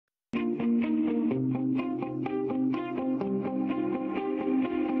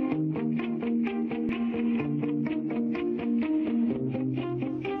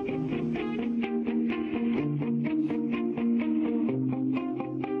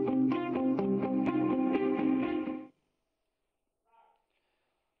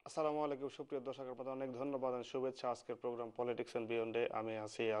আসসালামু আলাইকুম সুপ্রিয় দর্শক, আপনাদের অনেক ধন্যবাদ এবং শুভেচ্ছা। আজকের প্রোগ্রাম পলিটিক্স এন্ড বিয়ন্ডে আমি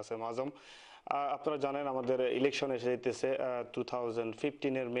আছি আসেম আজম। আপনারা জানেন আমাদের ইলেকশন এসে যেতেছে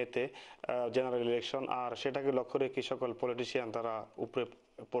 2015-এর মেতে জেনারেল ইলেকশন, আর সেটাকে লক্ষ্য রেখে সকল পলিটিশিয়ান তারা উপরে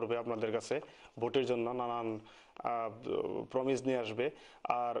পড়বে আপনাদের কাছে ভোটের জন্য, নানান প্রমিস নিয়ে আসবে।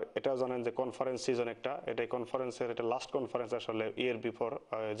 আর এটাও জানেন যে কনফারেন্স সিজন এটা কনফারেন্সের এটা লাস্ট কনফারেন্স আসলে ইয়ার বিফোর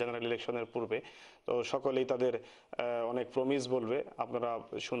জেনারেল ইলেকশনের পূর্বে। তো সকলেই তাদের অনেক প্রমিস বলবে, আপনারা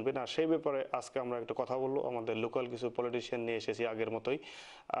শুনবেন। আর সেই ব্যাপারে আজকে আমরা একটু কথা বলবো। আমাদের লোকাল কিছু পলিটিশিয়ান নিয়ে এসেছি আগের মতোই।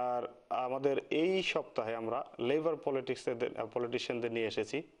 আর আমাদের এই সপ্তাহে আমরা লেবার পলিটিশিয়ানদের নিয়ে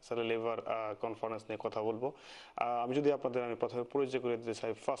এসেছি, আসলে লেবার কনফারেন্স নিয়ে কথা বলবো। আমি প্রথমে পরিচয় করে দিতে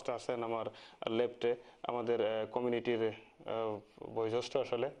চাই। ফার্স্ট আছেন আমার লেফটে আমাদের কমিউনিটির বয়োজ্যেষ্ঠ,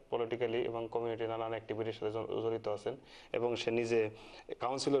 আসলে পলিটিক্যালি এবং কমিউনিটির নানান অ্যাক্টিভিটির সাথে জড়িত আছেন, এবং সে নিজে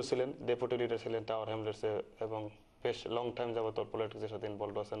কাউন্সিলর ছিলেন, ডেপুটি লিডার ছিলেন টাওয়ার হ্যামলেটসে, এবং বেশ লং টাইম যাবত পলিটিক্সের সাথে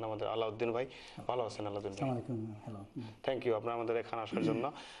ইনভলভ আছেন আমাদের আলাউদ্দিন ভাই। ভালো আছেন আলাউদ্দিন ভাই? থ্যাংক ইউ আপনার আমাদের এখানে আসার জন্য।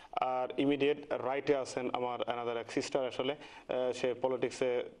 আর ইমিডিয়েট রাইটে আছেন আমার অ্যানাদার এক সিস্টার, আসলে সে পলিটিক্সে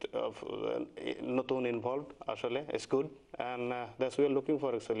নতুন ইনভলভ, আসলে it's good and that's we are looking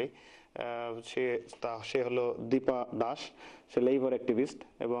for actually. সে হলো দীপা দাস, সে লেবার অ্যাক্টিভিস্ট,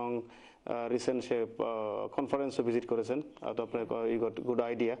 এবং রিসেন্ট সে কনফারেন্সও ভিজিট করেছেন। তো আপনার ইউ গট গুড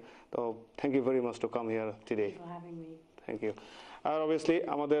আইডিয়া। তো thank you very much to come here today. Thank you. R obviously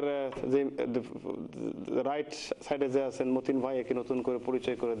আমাদের যে রাইট সাইডে যে আছেন মতিন ভাই, একে নতুন করে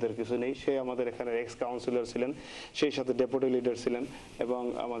পরিচয় করে দেওয়ার কিছু নেই। সে আমাদের এখানে এক্স কাউন্সিলর ছিলেন, সেই সাথে ডেপুটি লিডার ছিলেন, এবং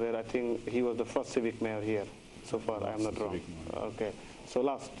আমাদের I think he was the first civic mayor here so far. I am not wrong. Okay, so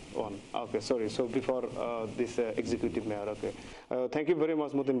last one. Okay, sorry. So before this executive mayor. Okay, thank you very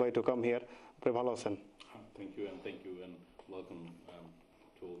much Mutin bhai to come here. আপনি ভালো আছেন? Thank you and welcome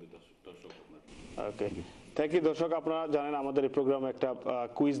to all the দর্শক. ওকে, thank you. দর্শক, আপনারা জানেন আমাদের এই প্রোগ্রামে একটা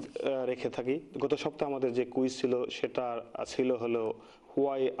কুইজ রেখে থাকি। গত সপ্তাহে আমাদের যে কুইজ ছিল সেটা ছিল হলো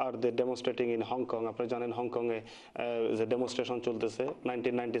why are they demonstrating in Hong Kong. আপনারা জানেন হংকংয়ে যে ডেমনস্ট্রেশন চলতেছে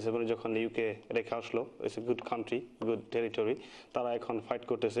 1997 যখন ইউকে রেখে আসলো। It's a good country, good territory, তারা এখন ফাইট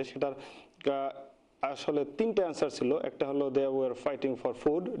করতেছে। সেটার আসলে তিনটে অ্যান্সার ছিল। একটা হলো they were fighting for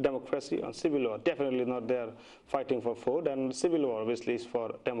food, democracy and civil war. Definitely not they are fighting for food and civil war, obviously is for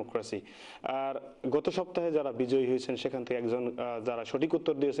democracy. আর গত সপ্তাহে যারা বিজয়ী হয়েছেন সেখান থেকে একজন, যারা সঠিক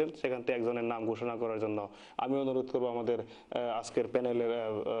উত্তর দিয়েছেন সেখান থেকে একজনের নাম ঘোষণা করার জন্য আমি অনুরোধ করবো আমাদের আজকের প্যানেলের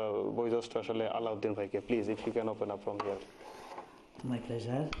বয়োজ্যেষ্ঠ আসলে আলাউদ্দিন ভাইকে। Please if you can open up from here. My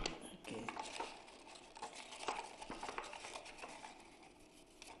pleasure. Okay,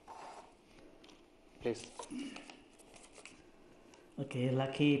 please. Okay,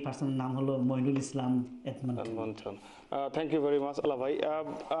 lucky পার্সনের নাম হলো Moinul Islam Edmonton. Thank you very much আল্লাহ ভাই।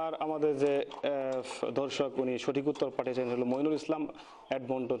 আর আমাদের যে দর্শক উনি সঠিক উত্তর পাঠিয়েছেন হলো মইনুল ইসলাম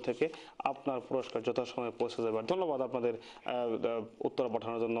এডমন্টন থেকে। আপনার পুরস্কার যথাসময়ে পৌঁছে যাবে। ধন্যবাদ আপনাদের উত্তর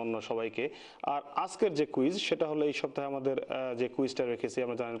পাঠানোর জন্য অন্য সবাইকে। আর আজকের যে কুইজ সেটা হলো এই সপ্তাহে আমাদের যে কুইজটা রেখেছি,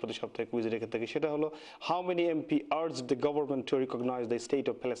 আমরা জানেন প্রতি সপ্তাহে কুইজ রেখে থাকি, সেটা হলো how many MP urge the government to recognise the state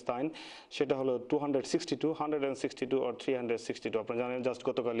of Palestine. সেটা হলো 262, 162 আর 362। আপনারা জানেন জাস্ট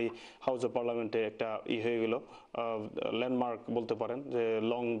গতকালই হাউস অফ পার্লামেন্টে একটা হয়ে গেল, ল্যান্ডমার্ক বলতে পারেন, যে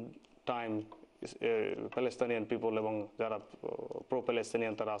লং টাইম প্যালেস্তানিয়ান পিপল এবং যারা প্রো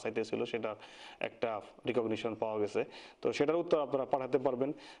প্যালেস্তানিয়ান তারা আসাইতেছিল, সেটার একটা রিকগনিশন পাওয়া গেছে। তো সেটার উত্তর আপনারা পাঠাতে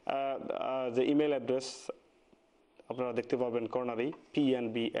পারবেন। যে ইমেল অ্যাড্রেস আপনারা দেখতে পাবেন কর্নারেই,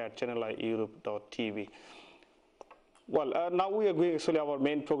 pnb@channelieurope.tv. Well, now we are going actually our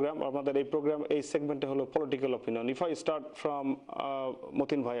main program. আমাদের এই প্রোগ্রাম এই সেগমেন্টে হলো political opinion. If I start from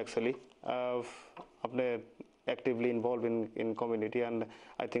Matin ভাই, অ্যাকচুয়ালি আপনি actively involved in community, and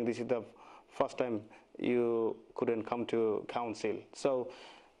I think this is the first time you couldn't come to council. So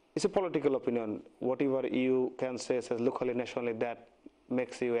it's a political opinion. Whatever you can say says locally, nationally, that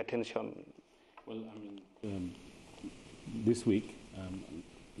makes you attention. Well, I mean, this week,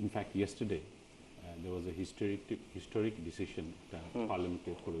 in fact, yesterday, there was a historic decision that Parliament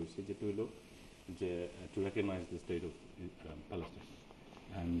took to recognize the state of Palestine,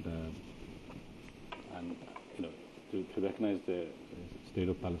 and you know, to recognize the state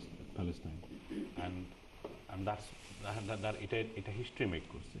of Palestine, and that's এটা history make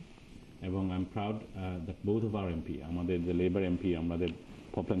করছে। এবং I'm proud that both of our MP, আমাদের যে labour MP, আমাদের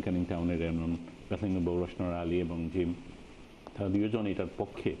পপল্যান্ড ক্যানিং টাউনের Bethlehem বৌরসনার Ali এবং gym, তারা দুজন এটার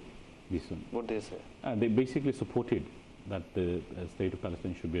পক্ষে দিয়েছেন। What they say? They basically supported that the state of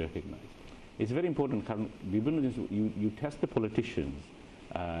Palestine should be recognized. It's very important কারণ বিভিন্ন জিনিস you test the politicians.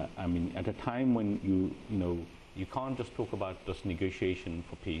 I mean, at a time when you know you can't just talk about just negotiation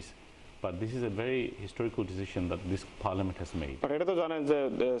for peace, but this is a very historical decision that this parliament has made. But এটা তো জানেন যে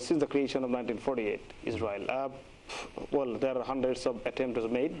since the creation of 1948 Israel, well, there are hundreds of attempts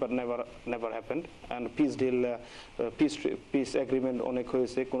made, but never happened. And peace agreement অনেক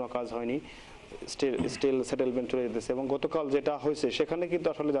হয়েছে, কোনো কাজ হয়নি। Still settlement চলে যেতেছে। এবং গতকাল যেটা হয়েছে সেখানে কিন্তু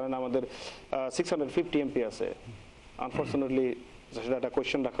আসলে জানেন আমাদের 650 MP আছে। Unfortunately, সেটা একটা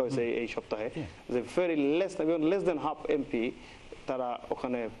কোয়েশ্চেন রাখা হয়েছে এই সপ্তাহে যে very less than half MP তারা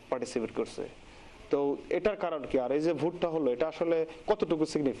ওখানে পার্টিসিপেট করছে। তো এটার কারণ কি, আর এই যে ভোটটা হলো এটা আসলে কতটুকু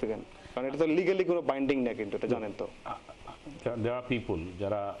সিগনিফিকেন্ট, কারণ এটা তো লিগালি কোনো বাইন্ডিং না, কিন্তু এটা জানেন তো। There are people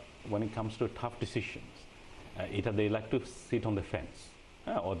যারা when it comes to tough decisions, either they like to sit on the fence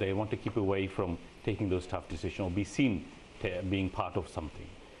or they want to keep away from taking those tough decisions or be seen being part of something.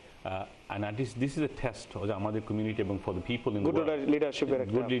 And this is a test of আমাদের community এবং for the people in the world.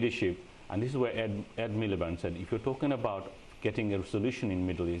 Good leadership. And this is where Ed Miliband said, if you're talking about getting a resolution in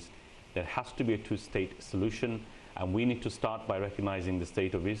Middle East, there has to be a two-state solution, and we need to start by recognizing the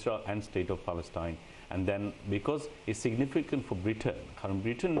state of Israel and state of Palestine. And then, because it's significant for Britain,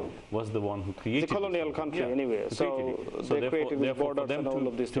 Britain was the one who created the colonial country anyway, so they created these borders and all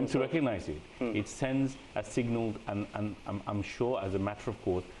of these things. To recognize it, it sends a signal, and I'm sure as a matter of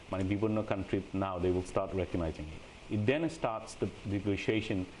course, many people in the country now they will start recognizing it. It then starts the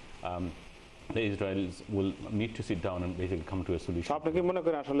negotiation. The Israelis will need to sit down and basically come to a solution. আপনি কি মনে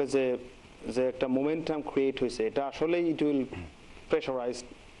করেন আসলে যে একটা momentum create হয়েছে, এটা আসলে it will pressurize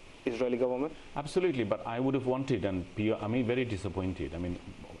Israeli government? Absolutely, but I would have wanted, and I'm very disappointed. I mean,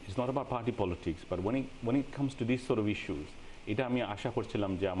 it's not about party politics, but when it comes to these sort of issues, এটা আমি আশা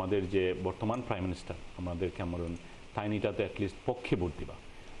করছিলাম যে আমাদের যে বর্তমান prime minister আমাদের Cameron তাইনিটাতে at least পক্ষে vote দিবা,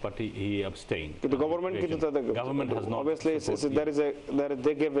 but he abstained. The government has not. Obviously,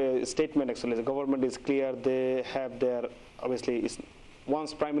 they gave a statement. Actually, the government is clear. They have their obviously.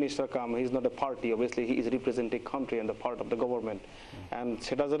 Once Prime Minister come, he's not a party. Obviously, he is representing country and the part of the government. And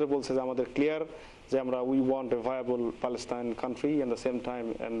সেটাজের বলছে যে আমাদের clear যে আমরা we want a viable Palestine country and the same time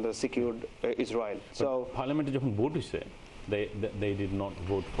and the secured Israel. So Parliament যখন vote হইছে, they did not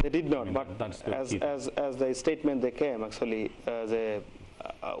vote. They did not, but as the statement they came actually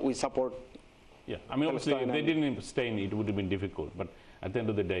we support. Yeah, I mean obviously if they didn't abstain, it would have been difficult. But at the end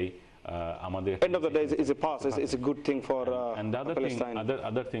of the day, end of the day is a pass. It's a good thing for and the Palestine.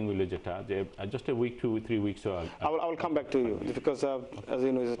 Other thing will just a week, 2-3 weeks ago. I will come back to you because as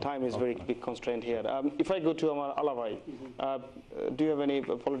you know, the time is very big constraint here. If I go to Amar Alavai, do you have any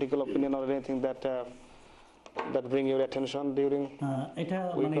political opinion or anything that bring your attention during এটা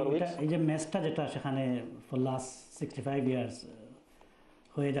মানে এটা এই যে ম্যাচটা যেটা সেখানে for last 65 years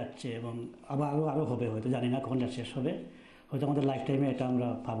হয়ে যাচ্ছে এবং আরো হবে, হয়তো জানি না কখন শেষ হবে, হয়তো আমাদের লাইফ টাইমে এটা আমরা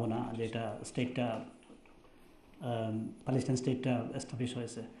পাবো না যে এটা স্টেটটা প্যালেস্টাইন স্টেটটা এস্টাবলিশ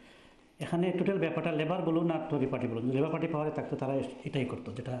হয়েছে। এখানে টোটাল ব্যাপারটা লেবার বলুন আর টরি পার্টি বলুন, লেবার পার্টি পাওয়ারে থাকতো তারা এটাই করতো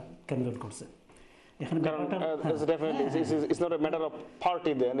যেটা ক্যামেরন করছে। এখানে ব্যাপারটা it's not a matter of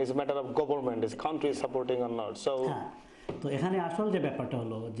party then, it's a matter of government, is country supporting or not. So তো এখানে আসল যে ব্যাপারটা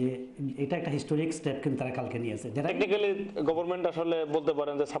হলো যে এটা একটা হিস্টোরিক স্টেপ কিন্তু তারা কালকে নিয়েছে, যেটা টেকনিক্যালি গভর্নমেন্ট আসলে বলতে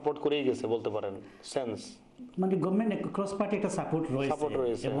পারেন যে সাপোর্ট করেই গেছে বলতে পারেন সেন্স, মানে গভর্নমেন্ট ক্রস পার্টি একটা সাপোর্ট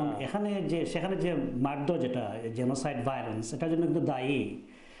রয়েছে এবং সেখানে যে মারধর যেটা জেনোসাইড ভায়োলেন্স এটার জন্য কিন্তু দায়ী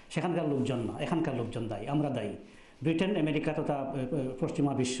সেখানকার লোকজন না, এখানকার লোকজন দায়ী, আমরা দায়ী। ব্রিটেন আমেরিকা তথা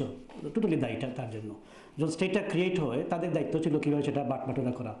পশ্চিমা বিশ্ব টোটালি দায়ী তার জন্য। যখন স্টেটটা ক্রিয়েট হয় তাদের দায়িত্ব ছিল কীভাবে সেটা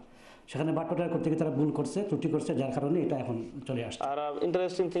বাটবাটোরা করা, সেখানে বাটবাটোরা করতে গিয়ে তারা ভুল করছে, ত্রুটি করছে, যার কারণে এটা এখন চলে আসছে। আর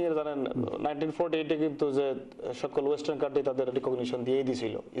ইন্টারেস্টিং থিং এর জানেন 1948 এ কিন্তু যে সকল ওয়েস্টার্ন কান্ট্রি তাদের রিকগনিশন দিয়ে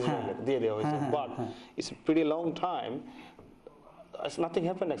দিয়েছিল, ইসরায়েলের দিয়ে দেওয়া হয়েছে, but it's pretty long time nothing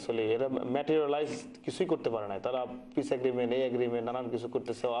happen actually, এটা ম্যাটেরিয়ালাইজ কিছুই করতে পারে না, তারা পিস এগ্রিমেন্ট এই এগ্রিমেন্ট নানান কিছু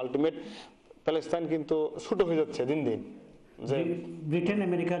করতেছে, আলটিমেট প্যালেস্টাইন কিন্তু ছোট হয়ে যাচ্ছে দিন দিন। যে ব্রিটেন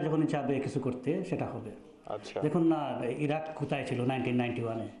আমেরিকা যখন চাবে কিছু করতে সেটা হবে। আচ্ছা দেখুন না ইরাক কোথায় ছিল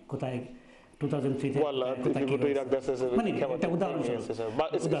 1991-এ, কোথায় 2003-তে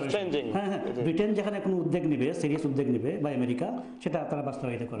ব্রিটেন যেখানে কোনো উদ্যোগ নিবে, সিরিয়াস উদ্যোগ নিবে বা আমেরিকা, সেটা তারা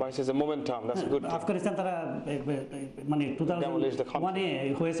বাস্তবায়িত করবে। আফগানিস্তান তারা মানে 2001-এ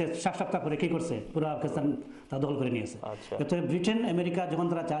হয়েছে 7 সপ্তাহ পরে কি করছে, পুরো আফগানিস্তান তারা দখল করে নিয়েছে। তো ব্রিটেন আমেরিকা যখন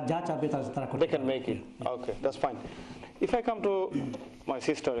তারা যা চাবে তারা করবে। They can make it. Okay, that's fine. If I come to my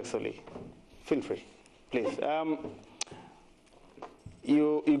sister actually, feel free, please.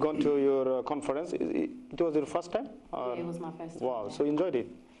 You gone to your conference? It was your first time? Yeah, it was my first time. Wow, so enjoyed it.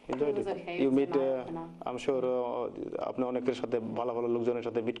 It was okay. You It was meet, an eye-opener. I'm sure আপনি অনেকের সাথে ভালো ভালো লোকজনের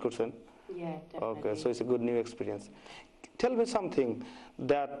সাথে meet করছেন। Yeah, definitely. Okay, so it's a good new experience. Tell me something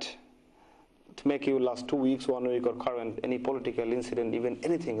that to make you last 2 weeks, 1 week, or current, any political incident, even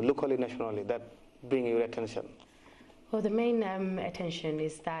anything, locally, nationally, that bring your attention? Well, the main attention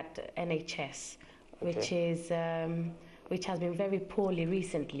is that NHS, which has been very poorly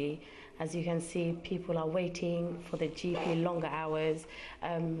recently. As you can see, people are waiting for the GP longer hours.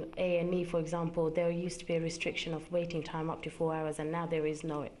 A&E, for example, there used to be a restriction of waiting time up to 4 hours, and now there is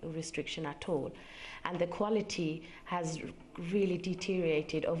no restriction at all. And the quality has really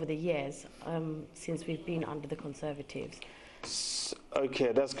deteriorated over the years since we've been under the Conservatives.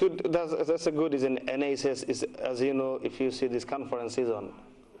 Okay, that's good. That's a good. Is in NHS is, as you know, if you see this conference is on.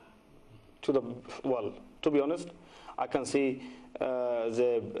 To be honest, I can see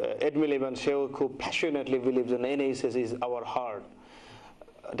the Ed Miliband Sheikh who passionately believes in NHS is our heart.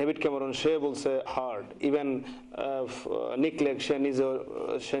 David Cameron সে বলছে hard even নিক leg সে নিজে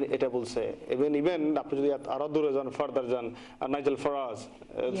এটা বলছে even আপনি যদি আরো দূরে যান ফার্দার যান নাইজেল ফারাজ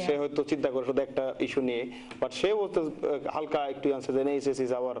সে হয়তো চিন্তা করে শুধু একটা ইস্যু নিয়ে বাট সে বলতে হালকা একটু আনসার যে NHS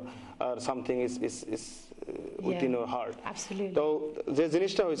is our something is within our heart. Absolutely. তো যে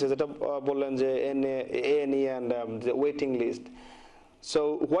জিনিসটা হয়েছে যেটা বললেন যে A&E and the waiting list, so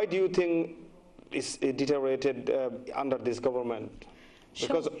why do you think is it deteriorated under this government?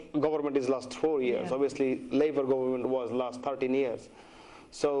 Because government is last 4 years. Yeah. Obviously, Labour government was last 13 years.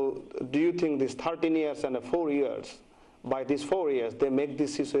 So, do you think this 13 years and 4 years, by these 4 years, they make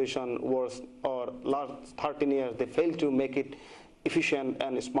this situation worse, or last 13 years they fail to make it efficient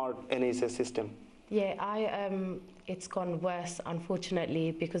and smart NHS system? Yeah, it's gone worse, unfortunately,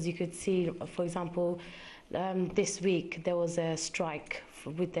 because you could see, for example, this week there was a strike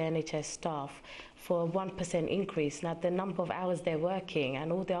with the NHS staff for a 1% increase. Now, the number of hours they're working, and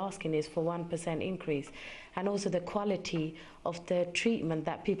all they're asking is for 1% increase, and also the quality of the treatment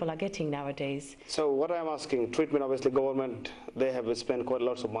that people are getting nowadays. So what I'm asking, treatment, obviously government, they have spent quite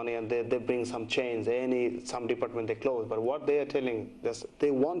lots of money and they bring some change, some department they close, but what they are telling is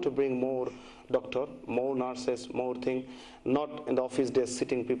they want to bring more doctor, more nurses, more thing, not in the office desk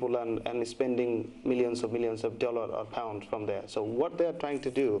sitting people and spending millions of dollars or pounds from there. So what they are trying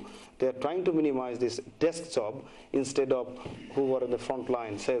to do, they are trying to minimize this desk job instead of who are in the front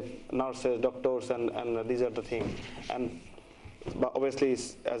line, say nurses, doctors, and these are the things. And but obviously,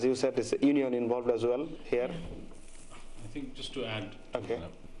 as you said, it's union involved as well here. I think just to add, Okay.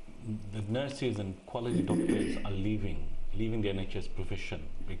 The nurses and quality doctors are leaving the NHS profession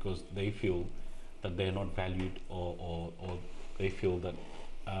because they feel that they are not valued, or they feel that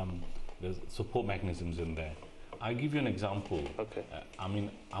there's support mechanisms in there. I'll give you an example. Okay. I mean,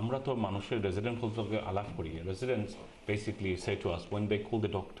 আমরা তো মানুষের resident হলকে আলাপ করি. Residents basically say to us when they call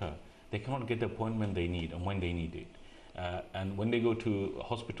the doctor, they cannot get the appointment they need and when they need it. And when they go to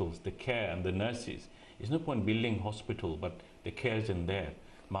hospitals, the care and the nurses, there's no point building hospital, but the care is in there.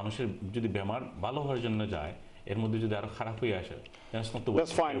 মানুষের যদি বেমার ভালো হওয়ার জন্য যায়, এর মধ্যে যদি আরো খারাপ হয়ে আসে,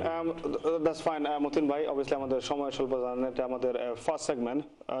 That's fine. That's fine. Matin ভাই, obviously আমাদের সময় স্বল্প জানেন, এটা আমাদের ফার্স্ট সেগমেন্ট।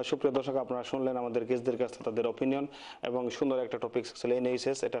 সুপ্রিয় দর্শক, আপনারা শুনলেন আমাদের গেস্টদের কাছ থেকে তাদের অপিনিয়ন এবং সুন্দর একটা টপিক ছিল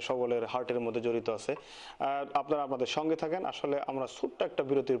NHS, এটা সকলের হার্টের মধ্যে জড়িত আছে। আপনারা আমাদের সঙ্গে থাকেন। আসলে আমরা ছোট্ট একটা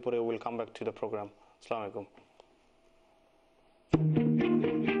বিরতির পরে will come back to the programme. আসসালামু আলাইকুম।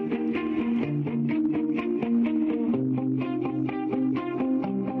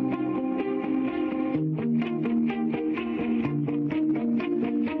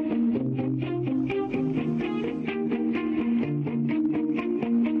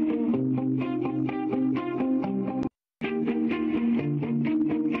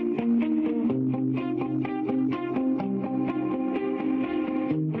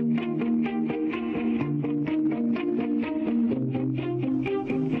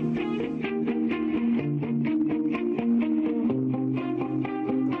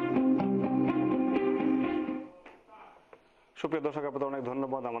 সুপ্রিয় দর্শক, আপনাদের অনেক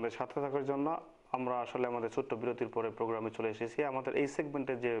ধন্যবাদ আমাদের সাথে থাকার জন্য। আমরা আসলে আমাদের ছোট্ট বিরতির পরে প্রোগ্রামে চলে এসেছি। আমাদের এই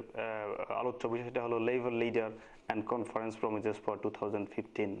সেগমেন্টের যে আলোচ্য বিষয় সেটা হলো labour leader and conference promises for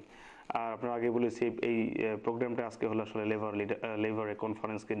 2015। আর আপনারা আগে বলেছি এই প্রোগ্রামটা আজকে হলো আসলে লেবারের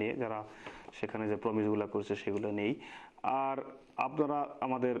কনফারেন্সকে নিয়ে, যারা সেখানে যে প্রমিসগুলো করছে সেগুলো নিয়েই। আর আপনারা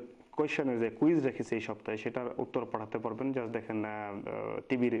আমাদের কোয়েশ্চেনের যে কুইজ রেখেছি এই সপ্তাহে, সেটার উত্তর পাঠাতে পারবেন। জাস্ট দেখেন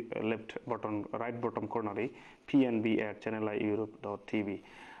টিভির রাইট বটম কর্নারে pnb@channeleurope.tv।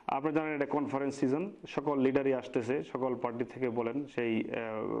 আপনারা জানেন এটা কনফারেন্স সিজন, সকল লিডারই আসতেছে, সকল পার্টি থেকে বলেন, সেই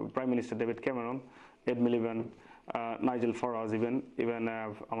prime minister David Cameron, Ed Miliband, Nigel Faraz, even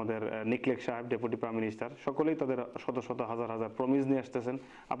আমাদের নিক লেগ সাহেব ডেপুটি প্রাইম মিনিস্টার, সকলেই তাদের শত শত হাজার হাজার প্রমিস নিয়ে আসতেছেন।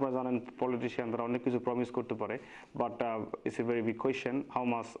 আপনারা জানেন পলিটিশিয়ানরা অনেক কিছু প্রমিস করতে পারে, but it's a very big question how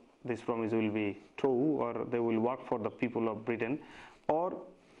much this promise will be true, or they will work for the people of Britain, or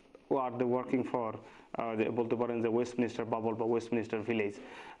are they working for বলতে পারেন যে ওয়েস্টমিনিস্টার বাবল বা ওয়েস্টমিনিস্টার ভিলেজ,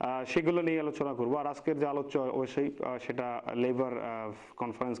 সেগুলো নিয়ে আলোচনা করব। আর আজকের যে আলোচ্য অবশ্যই সেটা লেবার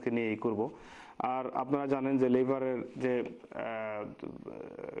কনফারেন্সকে নিয়েই করব। আর আপনারা জানেন যে লেবারের যে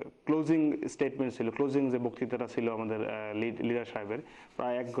ক্লোজিং স্টেটমেন্ট ছিল, ক্লোজিং যে বক্তৃতাটা ছিল আমাদের লিডার সাহেবের,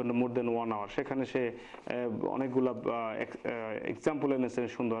 প্রায় 1 ঘন্টা, মোর দেন 1 আওয়ার, সেখানে সে অনেকগুলো এক্সাম্পল এনেছেন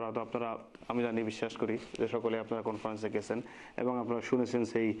সুন্দর। হয়তো আপনারা, আমি জানি, বিশ্বাস করি যে সকলে আপনারা কনফারেন্সে গেছেন এবং আপনারা শুনেছেন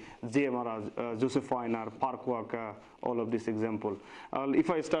সেই GMR, Josephine R park work, all of this example. If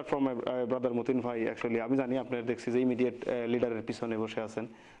I start from my brother Mutin Bhai, actually আমি জানি আপনারা দেখছি যে ইমিডিয়েট লিডারের পিছনে বসে আছেন,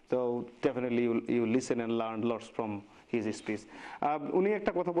 তো definitely you listen and learn lots from his speech. উনি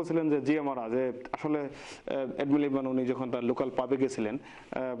একটা কথা বলছিলেন যে জিএমআর, যে আসলে এড মিলিবান উনি যখন তার লোকাল পাবে গেছিলেন,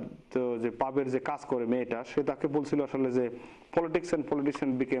 তো যে পাবের যে কাজ করে মেয়েটা, সে তাকে বলছিল আসলে যে politics and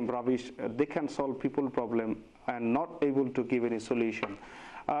politicians became rubbish, they can solve people problem and not able to give any solution.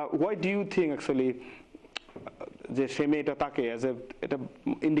 Why do you think actually যে সে মেয়েটা তাকে এটা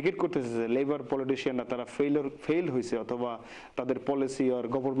ইন্ডিকেট করতেছে যে লেবার পলিটিশিয়ানরা তারা ফেল হয়েছে, অথবা তাদের policy or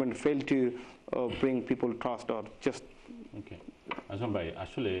government fail to bring people trust or just? Okay. Azam Bhai,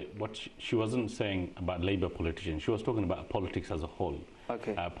 actually, what she wasn't saying about Labour politicians, she was talking about politics as a whole.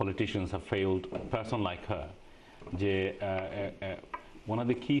 Okay. Politicians have failed, a person like her. যে one of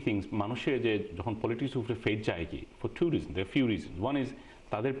the key things, মানুষের যে যখন politics উপরে ফেট যায় কি, for two reasons, there are few reasons. One is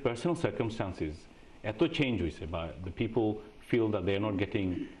তাদের personal circumstances এত change হয়েছে, বা the people feel that they are not getting,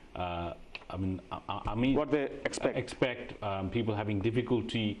 I mean, what they expect people having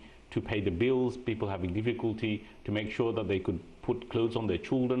difficulty to pay the bills, people having difficulty to make sure that they could put clothes on their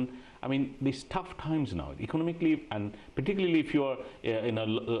children. I mean, these tough times now, economically, and particularly if you are in a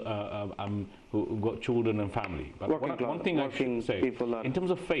who got children and family. But one thing I should say, in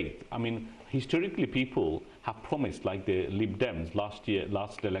terms of faith, I mean, historically people have promised, like the Lib Dems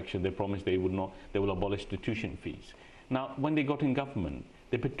last election, they promised they will abolish the tuition fees. Now, when they got in government,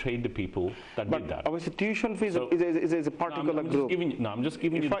 they betrayed the people that did that. Obviously, tuition fees is a particular group. I'm just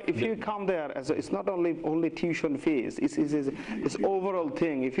giving you. If you come there, it's not only tuition fees. It's overall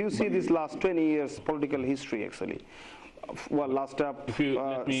thing. If you see this last 20 years political history, actually, well, last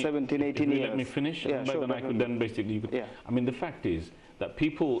 17, 18 years. Let me finish, yeah, sure, then I could then basically. You could, yeah. I mean, the fact is that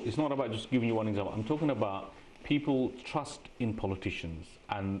people. It's not about just giving you one example. I'm talking about people trust in politicians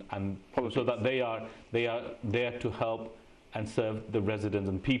and so that they are there to help and serve the residents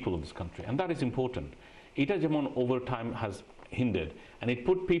and people of this country, and that is important. Ita Jamon over time has hindered, and it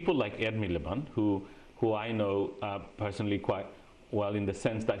put people like Ed Miliband, who I know personally quite well, in the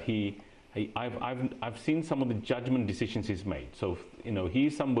sense that I've seen some of the judgment decisions he's made. So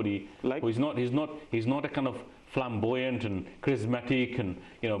he's somebody like, who he's not a kind of flamboyant and charismatic and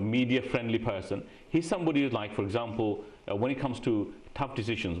media friendly person. He's somebody who's like, for example, when it comes to tough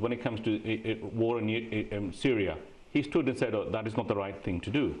decisions, when it comes to war in Syria, he stood and said, "Oh, that is not the right thing to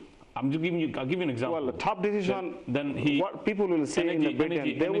do." I'll give you an example. Well, a tough decision. Then what people will say in the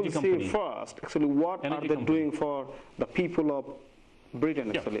Britain, they will say first, actually, what are they doing for the people of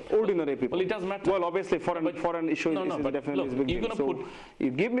Britain, actually, ordinary people. Well, it doesn't matter. Well, obviously, foreign issue is definitely look, big thing. So,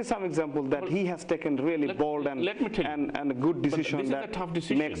 you give me some example that he has taken really bold and a good decision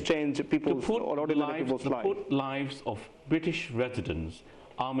that makes change people's or ordinary people's lives. To put lives of British residents,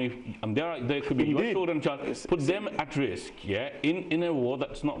 army, and there could be your children, put them at risk, in a war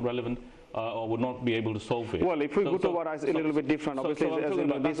that's not relevant. Or would not be able to solve it. Well, if we go to war, it's a little bit different. Obviously, as you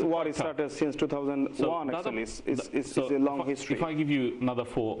know, this war is started since 2001. Actually, it's a long history. If I give you another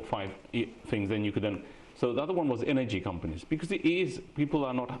 4 or 5 things, then you could then. So the other one was energy companies, because people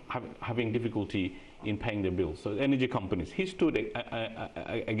are not having difficulty in paying their bills. So energy companies, he stood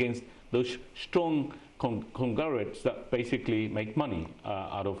against those strong conglomerates that basically make money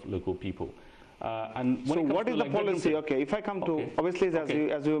out of local people. And so what is the policy? Okay, if I come to, obviously,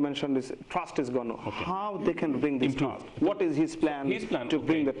 as you mentioned, this trust is gone. How they can bring this trust? What is his plan to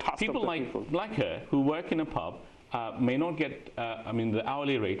bring the trust people of the like people? Like her, who work in a pub, may not get, the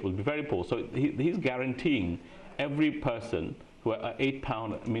hourly rate will be very poor. So he's guaranteeing every person who are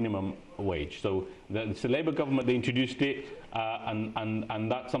 £8 minimum wage. So it's the Labour government, they introduced it,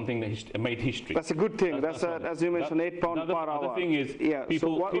 and that's something that made history. That's a good thing. That's as you mentioned, £8 per hour. The other thing is,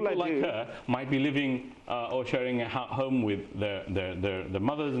 people like her might be living or sharing a home with their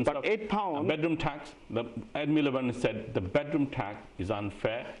mothers and stuff. But £8. Bedroom tax. Ed Miliband said the bedroom tax is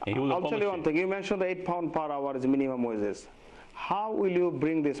unfair. I'll tell you one thing. You mentioned the £8 per hour is minimum wages. How will you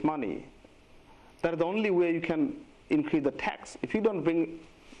bring this money? That's the only way you can increase the tax. If you don't bring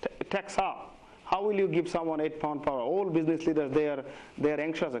tax up, how will you give someone £8 per hour? All business leaders, they are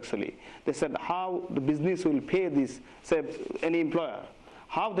anxious actually. They said how the business will pay this, say any employer.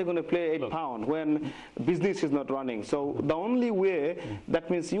 how they're going to pay £8 when business is not running. So the only way, that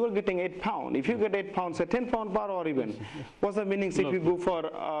means you are getting £8. If you get £8, say £10 per hour even, what's the meaning if you go for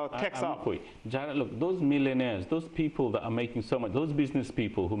tax up? Jared, look, those millionaires, those people that are making so much, those business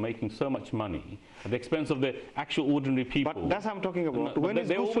people who are making so much money at the expense of the actual ordinary people. But that's what I'm talking about. When it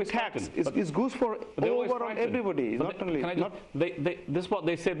goes to tax, it goes for overall everybody, not only. This is what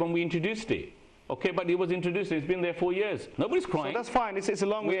they said when we introduced it. Okay, but it was introduced, it's been there 4 years. Nobody's crying. So that's fine, it's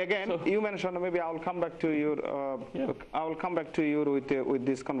a long way again. So you mentioned, maybe I will come back to you, I will come back to you with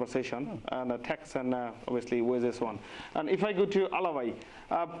this conversation, and tax and obviously wages one. And if I go to Alawai,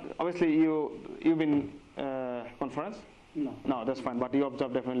 obviously you've been conference? No, that's fine. But you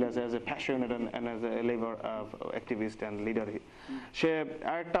observe definitely as a passionate and as a labor activist and leader. She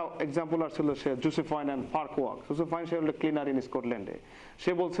একটা example আসছিল সে Josephine and park walk. Josephine সে হলো cleaner in স্কটল্যান্ডে।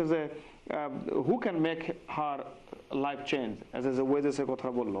 সে বলছে যে who can make her life change, as a ওয়েজেসের কথা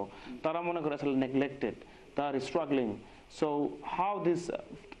বললো, তারা মনে করে আসলে neglected, তারা struggling. So how this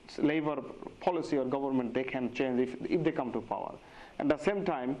labor policy or government they can change if they come to power. At the same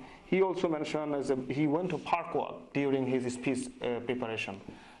time, he also mentioned he went to Park Walk during his speech preparation.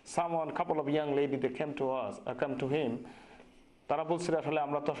 Couple of young ladies, they came to him. তারা বলছিল আসলে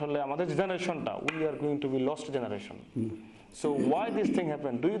আমরা তো আসলে আমাদের জেনারেশনটা, we are going to be lost generation. So why this thing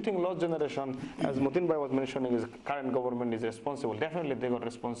happened? Do you think lost generation, as Mutin Bhai was mentioning, is current government is responsible? Definitely they got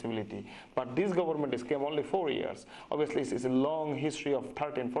responsibility. But this government came only 4 years. Obviously it's a long history of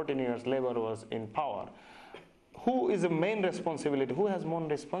 13, 14 years Labour was in power. Who is the main responsibility? Who has more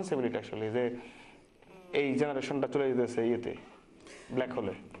responsibility actually? এই জেনারেশনটা চলে যেতেছে ইয়েতে black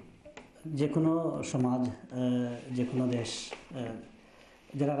হোলে। যে কোনো সমাজ, যে কোনো দেশ,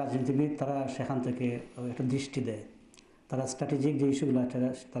 যারা রাজনীতিবিদ তারা সেখান থেকে একটা দৃষ্টি দেয়, তারা স্ট্র্যাটেজিক যে ইস্যুগুলো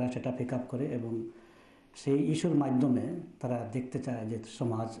তারা সেটা পিক আপ করে এবং সেই ইস্যুর মাধ্যমে তারা দেখতে চায় যে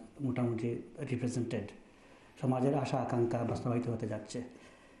সমাজ মোটামুটি রিপ্রেজেন্টেড, সমাজের আশা আকাঙ্ক্ষা বাস্তবায়িত হতে যাচ্ছে।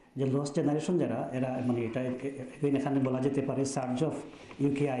 যে লস্ট জেনারেশন যারা, এরা মানে এটা এখানে বলা যেতে পারে সার্জ অফ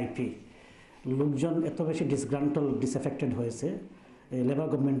ইউকেআইপি। লোকজন এত বেশি ডিসএফেক্টেড হয়েছে, লেবার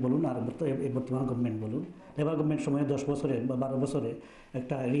গভর্নমেন্ট বলুন আর বর্তমান গভর্নমেন্ট বলুন। লেবার গভর্নমেন্ট সময়ে 10 বছরে বা 12 বছরে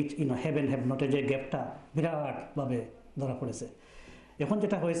একটা রিচ হ্যাভ অ্যান্ড হ্যাভ নটের যে গ্যাপটা বিরাটভাবে ধরা পড়েছে। এখন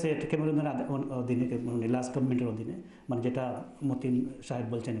যেটা হয়েছে ক্যামেরুনের অধীনে, লাস্ট গভর্নমেন্টের অধীনে, মানে যেটা মতিন সাহেব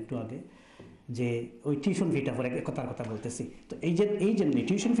বলছেন একটু আগে, যে ওই টিউশন ফিটা পরে কথার কথা বলতেছি। তো এই যে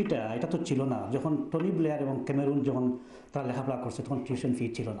টিউশন ফিটা এটা তো ছিল না যখন টনি ব্লেয়ার এবং ক্যামেরুন যখন তারা লেখাপড়া করছে, তখন টিউশন ফি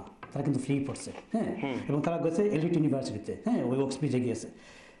ছিল না, তারা কিন্তু ফ্রি পড়ছে। হ্যাঁ, এবং তারা গেছে এলিট ইউনিভার্সিটিতে, হ্যাঁ, ওই অক্সব্রিজে গিয়েছে।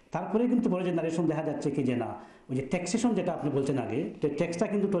 তারপরে কিন্তু পরে জেনারেশন দেখা যাচ্ছে কি যে না, ওই যে ট্যাক্সেশন যেটা আপনি বলছেন আগে, ট্যাক্সটা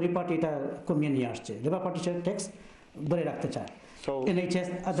কিন্তু টরি পার্টি এটা কমিয়ে নিয়ে আসছে, লেবার পার্টি সে ট্যাক্স ধরে রাখতে চায়। So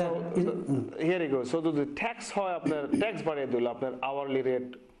here you go. So the tax হয় আপনার ট্যাক্স বাড়িয়ে দিল, আপনার আওয়ারলি রেট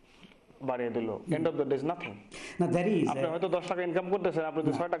বাড়িয়ে দিল, end of the day is nothing. না, দ্যাট ইজ আপনি হয়তো 10 টাকা ইনকাম করতেছেন, আপনি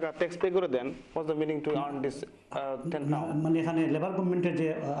যদি 6 টাকা ট্যাক্স পে করে দেন, what's the meaning to earn this 10 pound? মানে এখানে লেবার গভর্নমেন্টের যে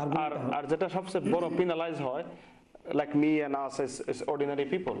আর যেটা সবচেয়ে বড় পেনালাইজ হয়, like me and us is ordinary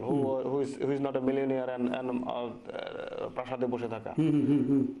people who is not a millionaire and প্রাসাদে বসে থাকা।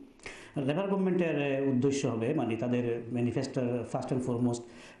 লেবার গভর্নমেন্টের উদ্দেশ্য হবে, মানে তাদের ম্যানিফেস্টোর ফার্স্ট অ্যান্ড ফরমোস্ট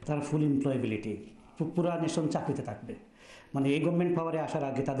তার ফুল এমপ্লয়েবিলিটি, পুরা নেশন চাকরিতে থাকবে। মানে এই গভর্নমেন্ট পাওয়ারে আসার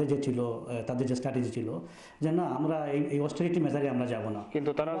আগে তাদের যে ছিল, তাদের যে স্ট্র্যাটেজি ছিল যে না আমরা এই অস্টেরিটি মেজারে আমরা যাব না,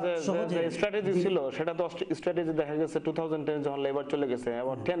 কিন্তু তারা যে স্ট্র্যাটেজি ছিল সেটা তো স্ট্র্যাটেজি দেখা গেছে 2010 যখন লেবার চলে গেছে,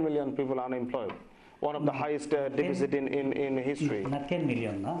 about 10 million people unemployed, one of the highest deficit in history. না 10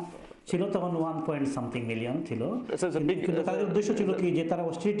 মিলিয়ন না, ছিল তখন 1.something মিলিয়ন ছিল। কিন্তু তাদের উদ্দেশ্য ছিল কি যে তারা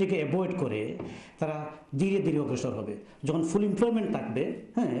অস্টেরিটিকে অ্যাভয়েড করে তারা ধীরে ধীরে অগ্রসর হবে, যখন ফুল এমপ্লয়মেন্ট থাকবে।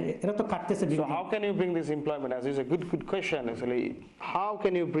 হ্যাঁ, এরা তো কাটতেছে। So how can you bring this employment? As is a good question actually. How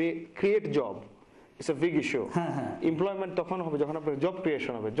can you create job? It's a big issue. Employment তখন হবে যখন আপনার জব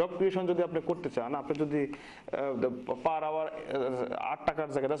ক্রিয়েশন হবে। জব ক্রিয়েশন যদি আপনি করতে চান, আপনি যদি পার আওয়ার 8 টাকার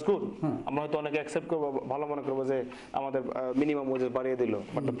জায়গায়, দ্যাটস গুড। আমরা হয়তো অনেকে অ্যাকসেপ্ট করবো, ভালো মনে করবো যে আমাদের মিনিমাম ওয়েজেস বাড়িয়ে দিল।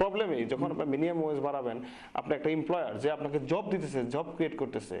 বাট দ্য প্রবলেম এই, যখন আপনি মিনিমাম ওয়েজ বাড়াবেন, আপনি একটা এমপ্লয়ার যে আপনাকে জব দিতেছে, জব ক্রিয়েট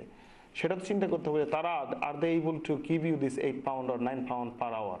করতেছে, সেটা তো চিন্তা করতে হবে তারা আর দে able to give you this 8 pound or 9 pound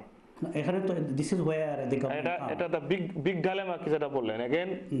per hour. এখানে তো this is wire the government, এটা দ্য বিগ ডাইলেমা কি যেটা বললেন। Again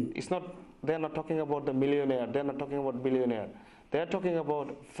it's not, they are not talking about the millionaire, they are not talking about billionaire, they are talking about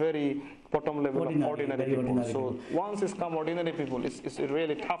very bottom level of ordinary people. So once it's come ordinary people, it's a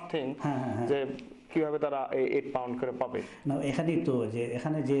really tough thing. যে কিভাবে তারা 8 pound করে পাবে? না এখানেই তো যে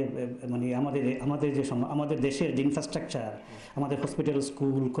এখানে যে মানে আমাদের দেশের যে ইনফ্রাস্ট্রাকচার, আমাদের hospital,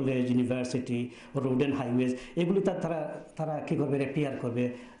 school, college, university, road and highways, এগুলি তারা কী করবে, রিপেয়ার করবে,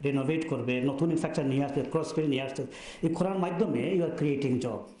 রেনোভেট করবে, নতুন ইনফ্রাস্ট্রাকচার নিয়ে আসবে, ক্রস করে নিয়ে আসছে। এই করার মাধ্যমে ইউ আর ক্রিয়েটিং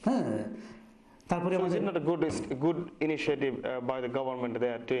জব। হ্যাঁ, তারপরে So is it not a good initiative by the government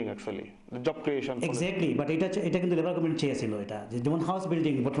they are doing actually, the job creation policy? Exactly, but এটা কিন্তু লেবার গভর্নমেন্ট চেয়েছিল, এটা যে যেমন হাউস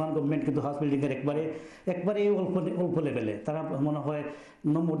বিল্ডিং, বর্তমান গভর্নমেন্ট কিন্তু হাউস বিল্ডিংয়ের একবারে অল্প লেভেলে, তারা মনে হয়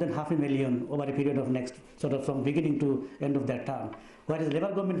no more than 500,000 over a period of next sort of from beginning to end of their term, whereas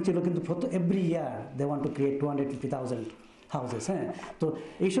labour government ছিল কিন্তু every year they want to create 250,000 houses. হ্যাঁ, তো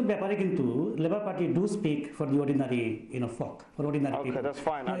এইসব ব্যাপারে কিন্তু labour party do speak for the ordinary folk, for ordinary people. Okay, that's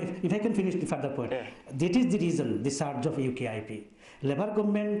fine. Now, if I can finish the further point, Yeah. that is the reason the surge of UKIP. Labour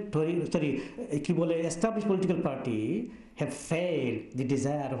government, কি বলে, established political party have failed the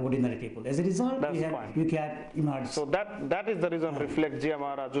desire of ordinary people. As a result, That's we have fine. UKIP emerged. So that is the reason reflect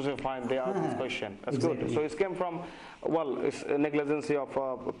Giamara, Josephine, they asked this question. That's Exactly. good. So it came from, well, it's a negligency of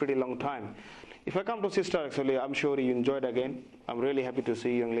a pretty long time. If I come to sister, actually, I'm sure you enjoyed again. I'm really happy to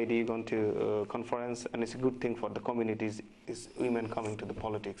see young lady going to conference, and it's a good thing for the communities, is women coming to the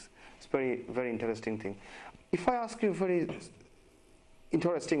politics. It's very interesting thing. If I ask you very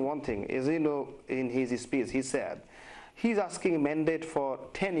interesting one thing, is, you know, in his speech, he said, he's asking a mandate for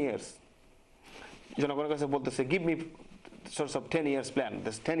 10 years. জনগণের কাছে বলতেছে, give me sorts of 10 years plan.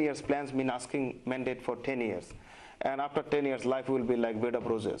 This 10 years plans mean asking mandate for 10 years. And after 10 years, life will be like bed of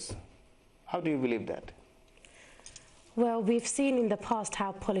roses. How do you believe that? Well, we've seen in the past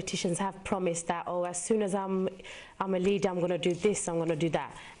how politicians have promised that, oh, as soon as I'm a leader, I'm going to do this, I'm going to do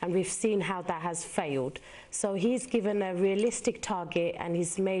that. And we've seen how that has failed. So he's given a realistic target and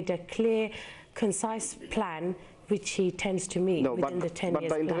he's made a clear, concise plan which he tends to meet within the 10 years But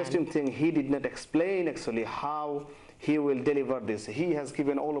the interesting thing, he did not explain actually how he will deliver this. He has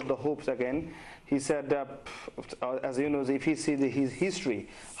given all of the hopes again. He said, as you know, if he sees his history,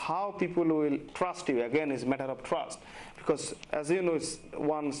 how people will trust you, again, is a matter of trust. Because as you know,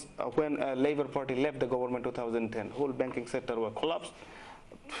 once when Labour Party left the government in 2010, whole banking sector was collapsed,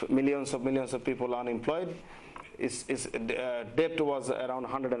 millions of people unemployed. Debt was around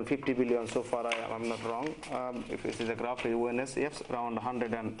 150 billion so far, I'm not wrong. If this is a graph, UNS, yes, around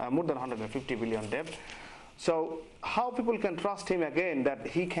more than 150 billion debt. So how people can trust him again that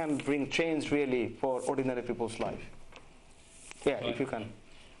he can bring change really for ordinary people's life? Yeah, if you can.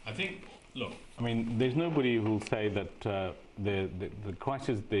 I think, look, I mean, there's nobody who will say that the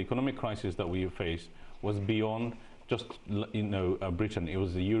crisis, the economic crisis that we face was beyond just, Britain. It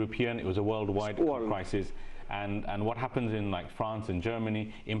was a European, it was a worldwide crisis. And what happens in like France and Germany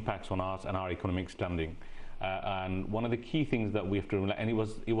impacts on us and our economic standing. And one of the key things that we have to remember, and it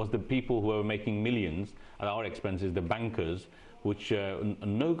was the people who were making millions at our expenses, the bankers, which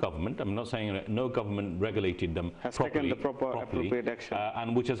no government, I'm not saying no government regulated them has properly, taken the proper appropriate action,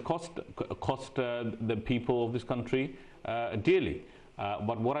 and which has cost the people of this country dearly.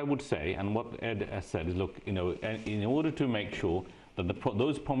 But what I would say, and what Ed has said, is look, in order to make sure that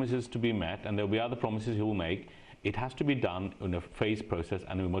those promises to be met, and there will be other promises he will make, it has to be done in a phased process,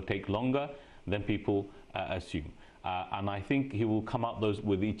 and it will take longer than people assume. And I think he will come up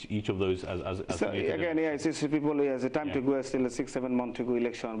with each of those as so again, yeah, it's people, has a time to go, still 6-7 months to go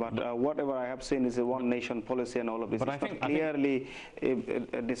election, but whatever I have seen is a one nation policy and all of this. But it's clearly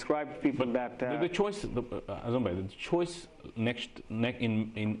described people that the choice, the choice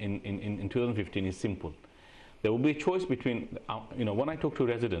in 2015 is simple. There will be a choice between, when I talk to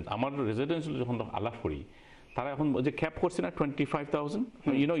residents, আমার residents যখন আলাপ করি, তারা এখন যে cap করছে না 25,000,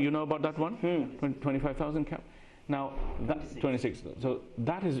 you know about that one, 25,000 cap. Now, that 26. So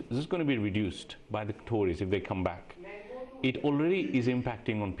that is going to be reduced by the Tories if they come back. It already is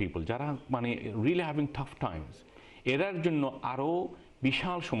impacting on people. যারা মানে really having tough times. Error জন্য আরো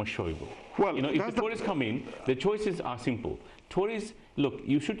বিশাল সমস্যা হইব. Well, if the Tories come in, the choices are simple. Tories, look,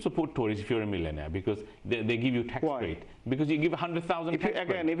 you should support Tories if you're a millionaire because they give you tax rate. Because you give 100,000 tax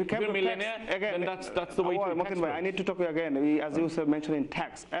again, rate. if you're a millionaire, then that's the way to tax rate. I need to talk again, as you said, mentioning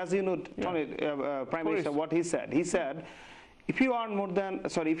tax. As you know, Tony, Prime Minister, what he said, if you earn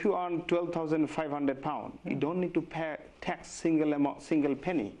if you earn 12,500 pounds, you don't need to pay tax single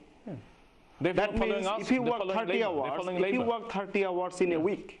penny. That means if you work 30 hours in a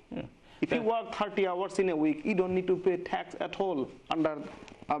week, if you work 30 hours in a week, you don't need to pay tax at all under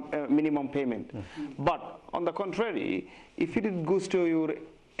minimum payment. But on the contrary, if it goes to your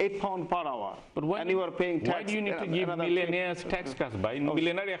 £8 per hour, But why, and you are paying tax. why do you need to give another millionaires tax cuts? By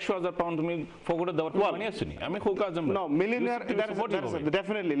millionaire, £100,000 to me forgot the money. I mean, who cares? No, millionaire.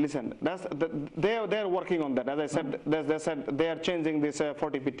 Definitely. Listen, they are working on that. As I said, they said they are changing this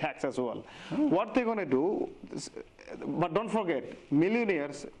 40p tax as well. What they're going to do? But don't forget,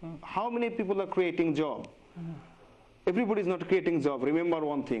 millionaires. How many people are creating job? Everybody is not creating job. Remember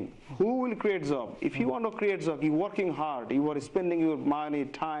one thing: who will create job? If you want to create job, you're working hard. You are spending your money,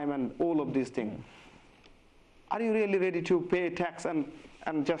 time, and all of these things. Are you really ready to pay tax and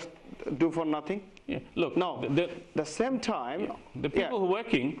just do for nothing? Yeah. Look, no. The same time, the people who are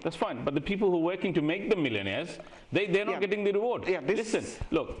working, that's fine. But the people who are working to make them millionaires, they're not getting the reward. Yeah, listen,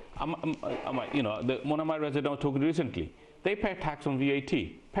 look, one of my residents was talking recently. They pay tax on VAT,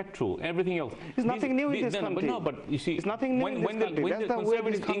 petrol, everything else. It's nothing new in this country. But you see, it's nothing new in this country. When the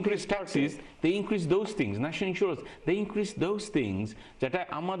Conservatives increase taxes, they increase those things. National insurance, they increase those things. Jata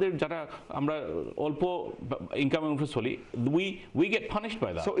amader jata amra olpo income we get punished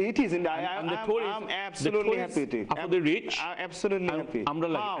by that. So it is. I'm absolutely happy to. After the rich, I'm absolutely happy. And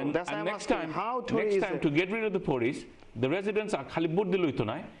next time to get rid of the Tories, the residents are khali bud dilo ito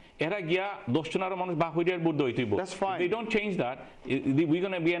nai. That's fine. If they don't change that, we're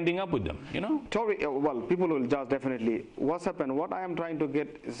going to be ending up with them, you know? Tory, well, people will judge definitely. What's happened? What I am trying to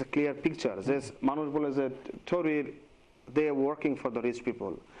get is a clear picture. This Manoj is a Tory, they are working for the rich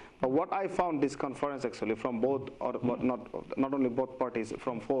people. But what I found this conference actually from both, or not only both parties,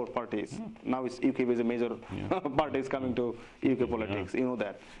 from 4 parties. Now it's UKIP is a major party is coming to UK politics. You know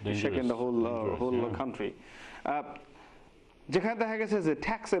that. Shaking the whole country. যেখানে দেখা গেছে যে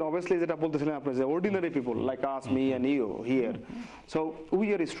ট্যাক্সের obviously যেটা বলতেছিলেন আপনি যে ordinary people like us, me and you here, so we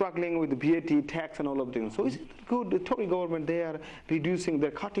are struggling with the VAT tax and all of them. So is it good? The Tory government, they are reducing,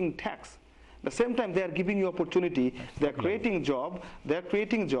 they're cutting tax. At the same time, they are giving you opportunity. They're creating job,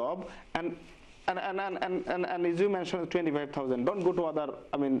 and as you mentioned, 25,000. Don't go to other.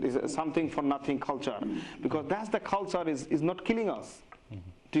 I mean, is something for nothing culture, because that's the culture is not killing us.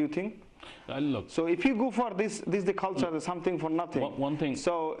 Do you think? Look, so if you go for this the culture is something for nothing. One thing.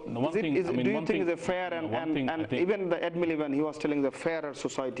 So do you think is a fair and even the Ed Miliband, he was telling the fairer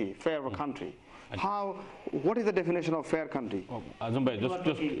society, fairer country. What is the definition of fair country? Azam bhai, just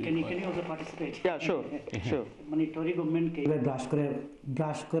can you also participate? Yeah, sure. মানে Tory government কে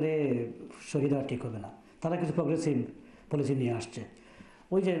brush করে সরিয়ে দেওয়া ঠিক হবে না। তারা কিছু progressive policy নিয়ে আসছে।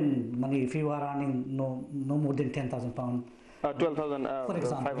 ওই যে মানে if you are earning no more than £10,000 12,000 for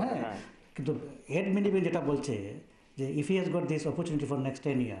example, কিন্তু Ed Miliband যেটা বলছে যে if he has got this opportunity for next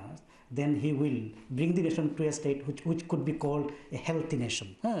 10 years, then he will bring the nation to a state which could be called a healthy nation,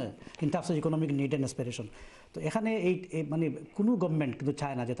 in terms of economic need and aspiration. তো এখানে এই মানে কোনো government কিন্তু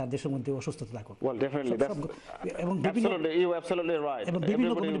চায় না যে তার দেশের মধ্যে অসুস্থতা থাকুক। Well, definitely. এবং you're absolutely right. এবং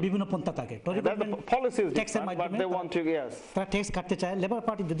বিভিন্ন পন্থা থাকে। Policies but they want to, yes. তারা ট্যাক্স কাটতে চায়। লেবার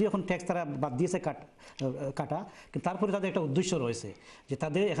পার্টি যদি এখন ট্যাক্স তারা বাদ দিয়েছে কাটা, কিন্তু তারপরে তাদের একটা উদ্দেশ্য রয়েছে যে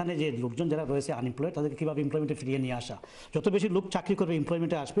তাদের এখানে যে লোকজন যারা রয়েছে আনএমপ্লয়েড, তাদেরকে কিভাবে এমপ্লয়মেন্টে ফিরিয়ে নিয়ে আসা। যত বেশি লোক চাকরি করবে,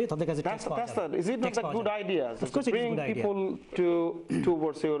 এমপ্লয়মেন্টে আসবে, তাদের কাছে ট্যাক্স পাওয়া যাবে। Is it not a good idea to bring people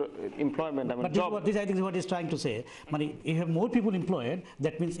towards your employment? I mean, but this I think is what is trying to say. Money, if you have more people employed,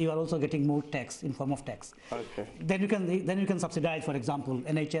 that means you are also getting more tax in form of tax. Okay. Then you can subsidize, for example,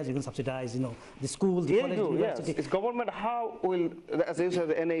 NHS. You can subsidize, the schools, the college, university. Yes. It's government. How will, as you said,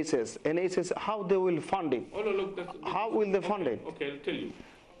 the NHS, how they will fund it? Oh no, look. How will they fund it? Okay, I'll tell you.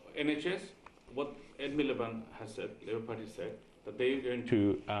 NHS, what Ed Miliband has said, Labour Party said, that they are going to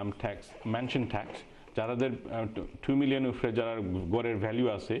tax, mansion tax. যাদের 2 million যারা গড়ের value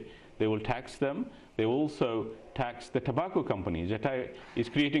আছে, they will tax them. They also tax the tobacco companies that is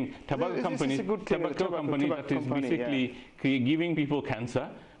creating tobacco companies that is basically giving people cancer,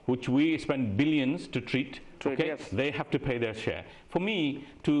 which we spend billions to treat. Okay, yes. They have to pay their share. For me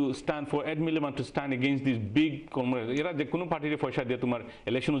to stand, for Ed Miliband to stand against these big এরা যে কোনো পার্টির পয়সা দিয়ে তোমার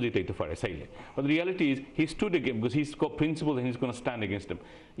ইলেকশনও জিতাইতে পারে চাইলে, but the reality is he stood against, because he's got principles and he's going to stand against them.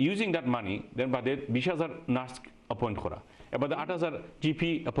 Using that money, then বাদে 20,000 নার্স অ্যাপয়েন্ট করা, এবার 8,000 GP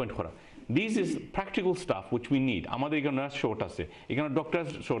অ্যাপয়েন্ট করা. This is practical stuff which we need. আমাদের এখানে nurse short আছে, এখানে doctor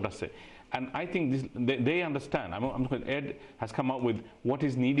short আছে, and I think they understand. Ed has come up with what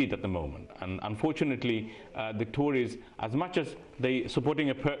is needed at the moment, and unfortunately the Tories, as much as they supporting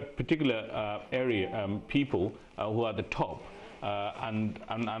a particular area, people who are at the top, And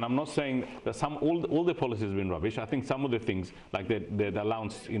I'm not saying that all the policies have been rubbish. I think some of the things, like the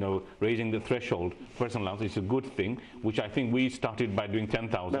allowance, raising the threshold, personal allowance, is a good thing, which I think we started by doing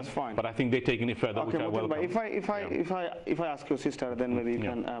 10,000. That's fine. But I think they're taking it further, Okay, which I welcome. if I ask your sister, then maybe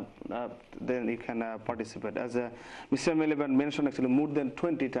you can participate. As Mr. Miliband mentioned, actually more than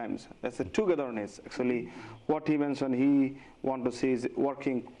 20 times. That's a togetherness. Actually, what he mentioned, he want to see is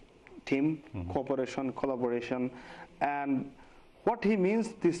working team, cooperation, collaboration, and what he means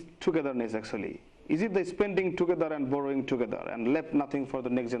this togetherness actually. Is it the spending together and borrowing together and left nothing for the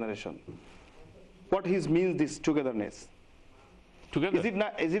next generation? What he means this togetherness? Together.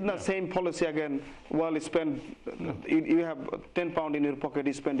 Is it not same policy again? Well, you have 10 pound in your pocket,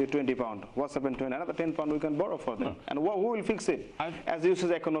 you spend your 20 pound. What's happened to another 10 pound we can borrow for them? And who will fix it? As you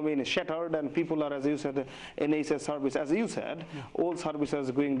said, economy is shattered and people are, as you said, NHS service, as you said, all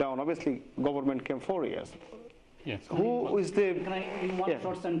services going down. Obviously, government came 4 years. Yes. Who is the... Can I, in one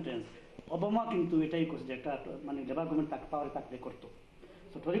short sentence, Obama কিন্তু এটাই করছে যে একটা মানে labour government তাকে পাওয়ারে থাকলে করতো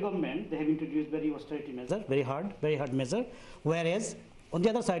So Tory government, they have introduced very austerity measure, very hard measure, whereas on the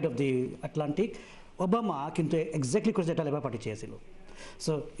other side of the Atlantic, Obama কিন্তু exactly করছে যেটা লেবার পার্টি চেয়েছিল.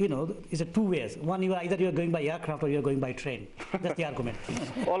 So, it's a two ways. One, either you are going by aircraft or you are going by train. That's the argument.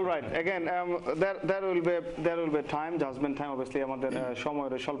 All right. Again, there will be time, judgment time, obviously, আমাদের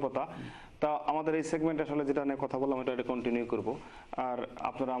সময়ের স্বল্পতা. তা আমাদের এই সেগমেন্টে আসলে যেটা নিয়ে কথা বললাম এটা কন্টিনিউ করব। আর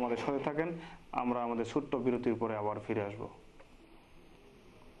আপনারা আমাদের সাথে থাকেন, আমরা আমাদের ছোট্ট বিরতির পরে আবার ফিরে আসব।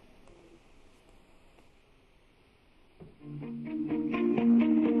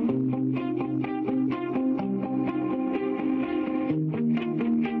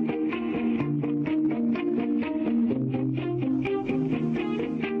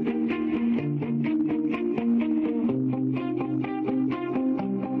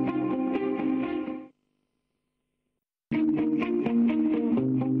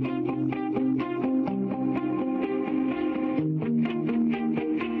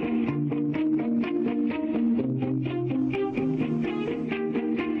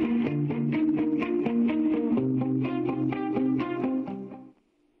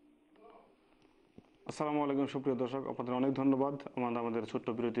 আসসালামু আলাইকুম সুপ্রিয় দর্শক, আপনাদের অনেক ধন্যবাদ। আমাদের ছোট্ট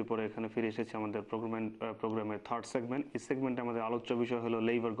বিরতির পরে এখানে ফিরে এসেছি আমাদের প্রোগ্রামের থার্ড সেগমেন্ট। এই সেগমেন্টে আমাদের আলোচ্য বিষয় হলো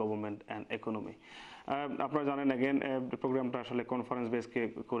লেবার গভর্নমেন্ট অ্যান্ড ইকোনমি। আপনারা জানেন অ্যাগেন প্রোগ্রামটা আসলে কনফারেন্স বেসকে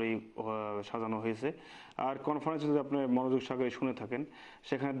করেই সাজানো হয়েছে। আর কনফারেন্সে যদি আপনি মনোযোগ সহকারে শুনে থাকেন,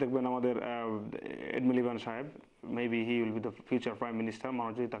 সেখানে দেখবেন আমাদের এড মিলিবান্ড সাহেব, maybe he will be the future prime minister,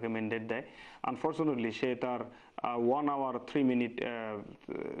 মানুষ যদি তাকে ম্যান্ডেট দেয়। আনফর্চুনেটলি সে তার 1 hour 3 minute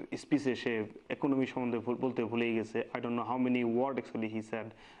স্পিচে সে ইকোনমি সম্বন্ধে বলতে ভুলেই গেছে। I don't know how many word actually he said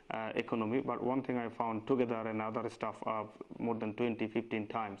economy, but one thing I found together and other stuff more than 20-15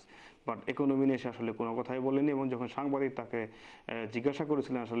 times, but economy নিয়ে সে আসলে কোনো কথাই বলেনি। এবং যখন সাংবাদিক তাকে জিজ্ঞাসা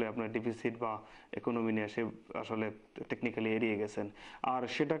করেছিলেন আসলে আপনার ডিফিসিট বা ইকোনমি নিয়ে, সে আসলে টেকনিক্যালি এড়িয়ে গেছেন। আর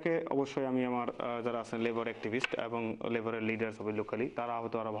সেটাকে অবশ্যই আমি আমার যারা আছেন লেবার অ্যাক্টিভিস্ট এবং লেবারের লিডার্স হবে লোকালি, তারা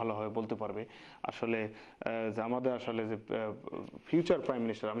হয়তো আরও ভালোভাবে বলতে পারবে আসলে যে আমাদের আসলে যে ফিউচার প্রাইম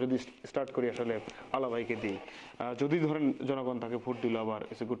মিনিস্টার। আমি যদি স্টার্ট করি আসলে আলা ভাইকে দিই, যদি ধরেন জনগণ তাকে ভোট দিল, আবার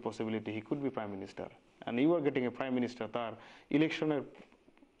it's a good possibility he could be prime minister and you are getting a prime minister. তার ইলেকশনের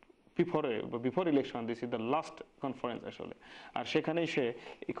before election, this is the last conference আসলে। আর সেখানেই সে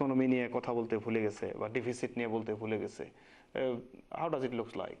ইকোনমি নিয়ে কথা বলতে ভুলে গেছে বা ডিফিসিট নিয়ে বলতে ভুলে গেছে। How does it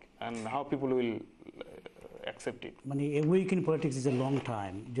looks like and how people will accept it? মানে এ week in politics is a long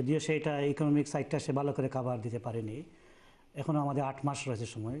time. যদিও সেটা ইকোনমিক সাইডটা সে ভালো করে কাভার দিতে পারেনি, এখনও আমাদের 8 মাস রয়েছে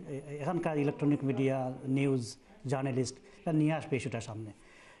সময়। এখানকার ইলেকট্রনিক মিডিয়া, নিউজ, জার্নালিস্ট নিয়ে আসবে ইস্যুটার সামনে।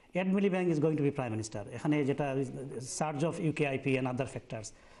 Ed Miliband is going to B prime minister. এখানে যেটা surge of ইউকেআইপি and other factors,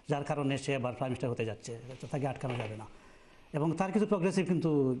 যার কারণে সে আবার প্রাইম মিনিস্টার হতে যাচ্ছে, তাকে আটকানো যাবে না। এবং তার কিছু প্রগ্রেসিভ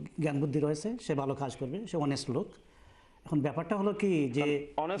কিন্তু জ্ঞান বুদ্ধি রয়েছে, সে ভালো কাজ করবে, সে অনেস্ট লোক। এখন ব্যাপারটা হলো কি যে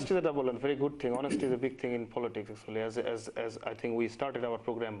অনেস্টি যেটা বলেন, very good thing. Honesty is a big thing in politics actually. as I think we started our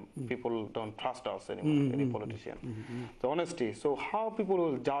program, people don't trust us anymore, any politician. So honesty, so how people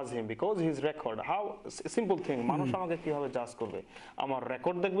will judge him because his record, how simple thing, মানুষ আমাকে কিভাবে জাজ করবে? আমার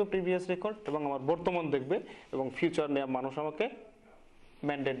record দেখবে, previous record, এবং আমার বর্তমান দেখবে, এবং ফিউচার নিয়ে মানুষ আমাকে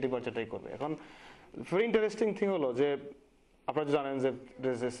ম্যান্ডেট দিবার যেটাই করবে। এখন ভেরি ইন্টারেস্টিং থিং হলো যে আপনারা জানেন যে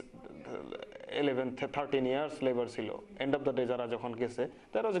 11-13 years লেবার ছিল। এন্ড অফ দ্য ডে যারা যখন গেছে,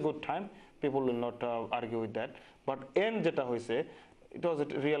 that was a good time, people will not argue with that. But and যেটা হয়েছে, ইট ওয়াজ এ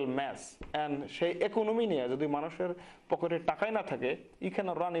রিয়েল ম্যাস। অ্যান্ড সেই ইকোনমি নিয়ে যদি মানুষের পকেটে টাকাই না থাকে, you can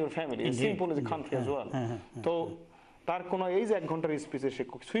not run your family, simple is a country as well. তো তার কোনো এই যে 1 ঘন্টার স্পিচে সে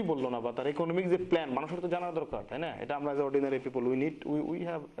কিছুই বললো না, বা তার ইকোনমিক যে প্ল্যান মানুষের তো জানা দরকার, তাই না? এটা আমরা যে ordinary people, we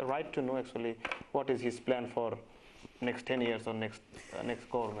have right to know actually what is his plan for next 10 years or next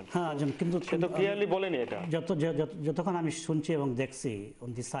government. হ্যাঁ কিন্তু সে তো ক্লিয়ারলি বলেনি এটা। যতক্ষণ আমি শুনছি এবং দেখছি অন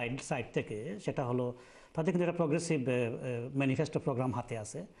দি সাইড থেকে, সেটা হলো তাদের কিন্তু একটা প্রগ্রেসিভ ম্যানিফেস্টো প্রোগ্রাম হাতে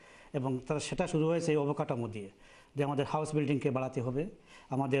আছে, এবং তারা সেটা শুরু হয়েছে এই অবকাঠামো দিয়ে, যে আমাদের হাউস বিল্ডিংকে বাড়াতে হবে,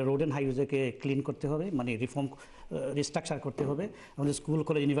 আমাদের রোড অ্যান্ড হাইওয়েকে ক্লিন করতে হবে, মানে রিস্ট্রাকচার করতে হবে, আমাদের স্কুল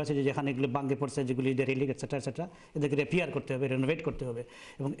কলেজ ইউনিভার্সিটি যেখানে এগুলো ভাঙে পড়ছে, যেগুলি রেলিক এটসেট্রা এটসেট্রা, এদেরকে রিপেয়ার করতে হবে, রেনোভেট করতে হবে,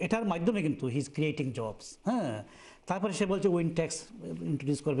 এবং এটার মাধ্যমে কিন্তু হি ইজ ক্রিয়েটিং জবস। হ্যাঁ, তারপরে সে বলছে উইন ট্যাক্স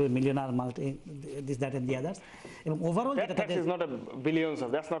ইন্ট্রোডিউস করবে, millionaire multi this that and the others, এবং overall that tax is not a billions of,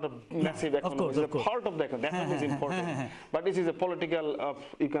 that's not a massive economy, it's a part of the economy, that is important, but this is a political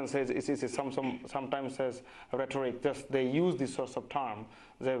you can say it is sometimes as rhetoric, just they use this sort of term,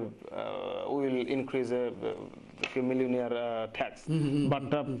 they will increase the millionaire tax, but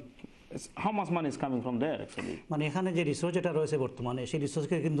how much money is coming from there actually? মানে এখানে যে resource যেটা রয়েছে বর্তমানে, সেই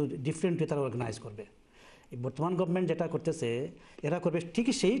রিসোর্সকে কিন্তু differently তারা organise করবে। বর্তমান গভর্নমেন্ট যেটা করতেছে, এরা করবে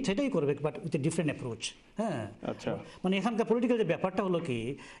ঠিকই সেটাই করবে, but with a different approach. হ্যাঁ, আচ্ছা, মানে এখানকার পলিটিক্যাল যে ব্যাপারটা হলো কি,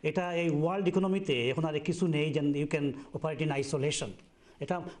 এটা এই ওয়ার্ল্ড ইকোনমিতে এখন আর কিছু নেই যে you can operate in isolation.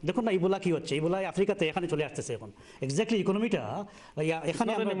 এটা দেখুন না, ইবোলা কি হচ্ছে, ইবোলা আফ্রিকাতে এখানে চলে আসতেছে এখন। এক্স্যাক্টলি ইকোনমিটা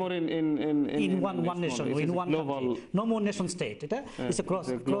এখানে in one nation, in one country, no more nation state, এটা it's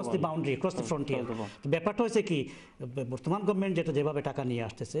cross the boundary, cross the frontier. ব্যাপারটা হচ্ছে কি, বর্তমান গভর্নমেন্ট যেটা যেভাবে টাকা নিয়ে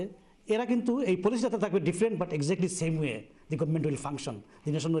আসতেছে, এরা কিন্তু এই পলিসিটা থাকবে different, but exactly same way the government will function, the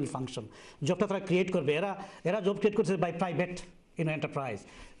nation will function. জবটা তারা ক্রিয়েট করবে, এরা জব ক্রিয়েট করছে বাই প্রাইভেট এন্টারপ্রাইজ,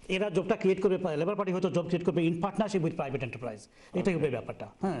 এরা জবটা ক্রিয়েট করবে, লেবার পার্টি হয়তো জব ক্রিয়েট করবে in partnership with private enterprise, এটাই হবে ব্যাপারটা।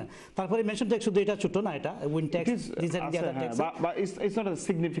 হ্যাঁ, তারপরে মেনশন ট্যাক্স শুধু এটা ছোট না, এটা win tax, this and the other tax, but it's not a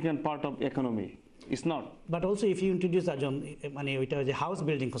significant part of economy, it's not, but also if you introduce মানে ওইটা যে হাউস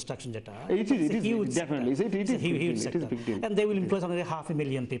বিল্ডিং কনস্ট্রাকশন যেটা, it is definitely it is big deal, and they will employ another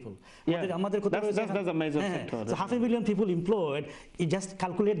 500,000 people. আমাদের that's a major sector, so 500,000 people employed, you just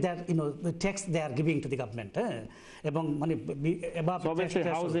calculate that, the tax they are giving to the government, এবং মানে above, so obviously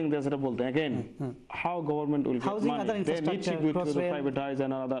housing, there's a bolt again, how government will get money, they need to go to the privatize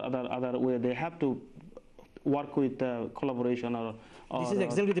and other way, they have to work with collaboration or this is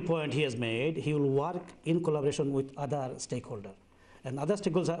exactly the point he has made. He will work in collaboration with other stakeholders, and other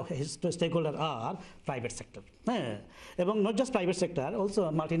stakeholders are private sector. এবং not just private sector, also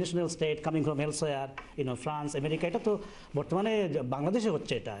multinational state coming from elsewhere, France, America, এটা তো বর্তমানে বাংলাদেশে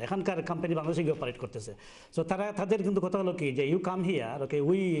হচ্ছে, এটা এখানকার company বাংলাদেশে গিয়ে অপারেট করতেছে। সো তাদের কিন্তু কথা হলো কি, যে you come here, okay,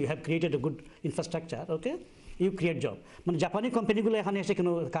 we have created a good infrastructure, okay, you create job. মানে জাপানি কোম্পানিগুলো এখানে এসে কেন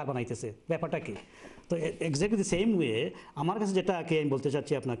কার বানাইতেছে, ব্যাপারটা কি? তো এক্স্যাক্টলি দি সেম ওয়ে আমার কাছে যেটা আমি বলতে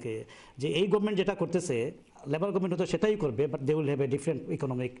চাচ্ছি আপনাকে, যে এই গভর্নমেন্ট যেটা করতেছে, লেবার গভর্নমেন্ট হয়তো সেটাই করবে, but they will have a different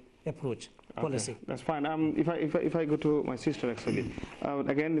economic approach policy. That's fine. If I go to my sister actually,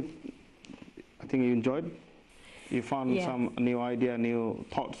 again, I think you enjoyed, you found some new idea, new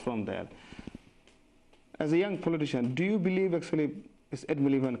thoughts from there. As a young politician, do you believe actually Ed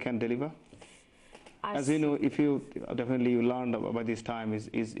Miliband can deliver? As you know, if you definitely you learned by this time,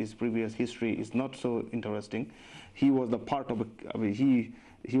 his previous history is not so interesting. He was the part of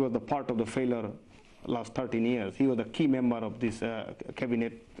he was the part of the failure last 13 years. He was the key member of this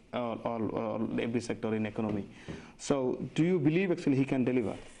cabinet or every sector in economy. So, do you believe actually he can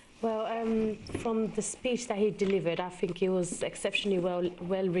deliver? Well, from the speech that he delivered, I think it was exceptionally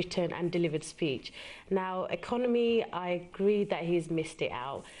well written and delivered speech. Now, economy, I agree that he's missed it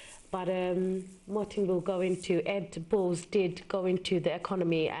out. But Martin will go into, Ed Balls did go into the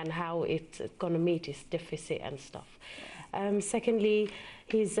economy and how it's going to meet its deficit and stuff. Secondly,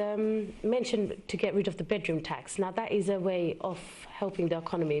 he's mentioned to get rid of the bedroom tax. Now, that is a way of helping the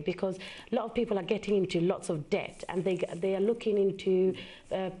economy, because a lot of people are getting into lots of debt, and they are looking into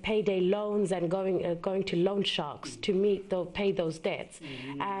payday loans and going to loan sharks to pay those debts.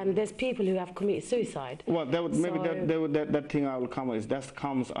 And there's people who have committed suicide. Well, that thing I will come is that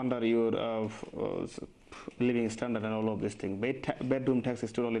comes under your living standard and all of this thing. Bedroom tax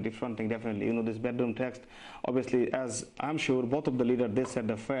is totally different thing, definitely. This bedroom tax, obviously, as I'm sure both of the leaders, they said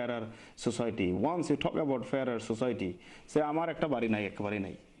the fairer society. Once you talk about fairer society, say, আমার একটা বাড়ি নাই, একবারে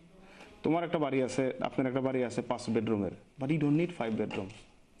নাই। তোমার একটা বাড়ি আছে, আপনার একটা বাড়ি আছে 5 bedroomer, but you don't need 5 bedrooms.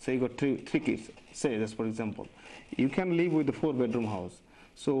 Say you got three kids, say, just for example. You can live with the 4-bedroom house.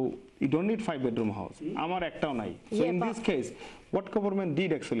 So You don't need 5-bedroom house. Amar ektao nai. So Yeah, in this case, what government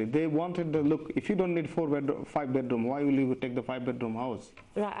did actually, they wanted the look, if you don't need 5-bedroom, why will you take the 5-bedroom house?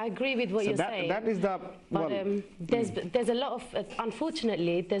 Right, I agree with what So you're that, saying. that is the, But well, there's a lot of,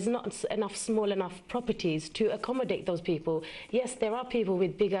 unfortunately, there's not enough small enough properties to accommodate those people. Yes, there are people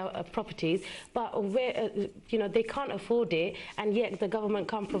with bigger properties, but where, you know, they can't afford it, and yet the government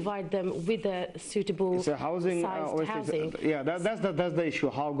can't provide them with a suitable it's a housing, sized housing. yeah, that's the issue,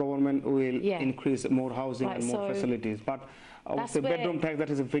 how government will Yeah. increase more housing Right, and more so facilities. But that's the where- bedroom tax, that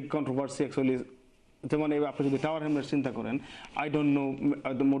is a big controversy actually. যেমন আপনি যদি tower Hamlet চিন্তা করেন, I don't know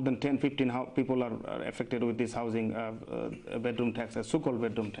more than 10-15 how people are affected with this housing bedroom tax, so-called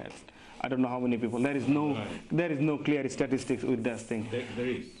bedroom tax. I don't know how many people. There is no clear statistics with that thing. There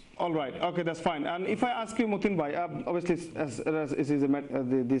is. All right, okay, that's fine. And if I ask you, Motin bhai, obviously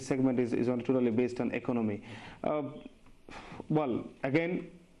this segment is totally based on economy. Well, again,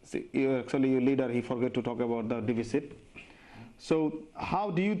 actually your leader, he forgot to talk about the deficit. So how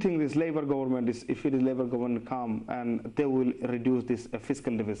do you think this Labour government, if it is Labour government come and they will reduce this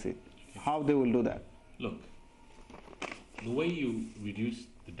fiscal deficit? How they will do that? Look, the way you reduce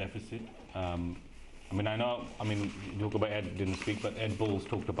the deficit, I mean, you talk about Ed didn't speak, but Ed Bowles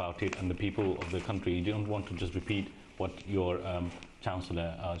talked about it, and the people of the country. You don't want to just repeat what your Chancellor,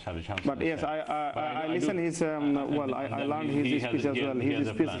 Shadow Chancellor But yes, said. I listen his, I learned his speech as well. His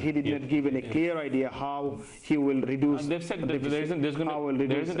speech, he did not give any clear idea how he will reduce. And they've said that there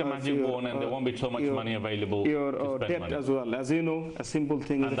isn't a magic wand, and there won't be so much money available your to spend debt money. as well. As you know, a simple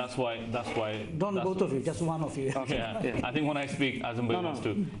thing And is that's why. Don't both of you, just one of you. Yeah, I think when I speak, Azam wants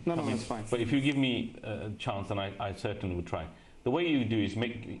to. No, come in. it's fine. But if you give me a chance, and I certainly would try. The way you do is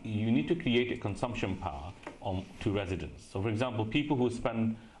you need to create a consumption power to residents. So, for example, people who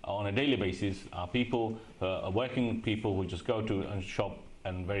spend on a daily basis are people, working people who just go to and shop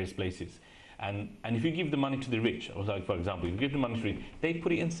and various places. And if you give the money to the rich, or like for example, you give the money to the rich, they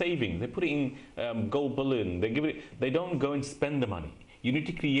put it in savings, they put it in gold bullion, they don't go and spend the money. You need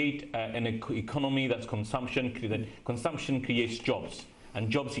to create an economy that's consumption, that consumption creates jobs. And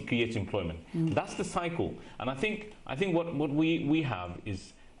jobs creates employment. That's the cycle. And I think what we have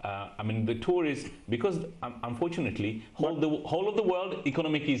is, I mean, the tourists, because unfortunately, whole of the world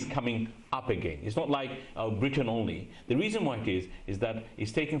economic is coming up again. It's not like Britain only. The reason why it is that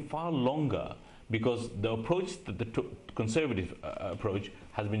it's taking far longer, because the approach, the conservative approach,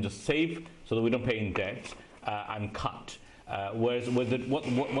 has been just save so that we don't pay in debt and cut. Whereas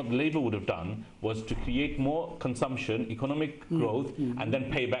what Labour would have done was to create more consumption, economic growth, and then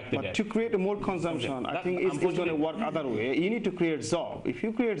pay back the debt. But to create more consumption, I think it's going to work other way. You need to create job. If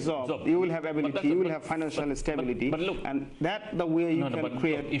you create job, you will have ability, you will have financial stability, but look, and that's the way you can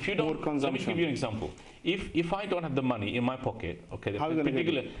create if you don't, more consumption. Let me give you an example. If I don't have the money in my pocket, okay, how are you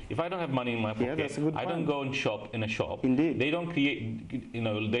particular, if I don't have money in my pocket, that's a good I don't point. go and shop in a shop. Indeed. They don't create, you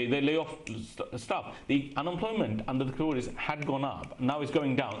know, they lay off stuff. The unemployment under the tourists had gone up. Now it's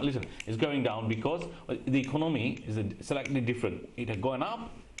going down. Listen, it's going down because the economy is slightly different. It had gone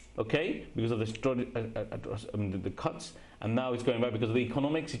up, okay, because of the cuts, and now it's going back because of the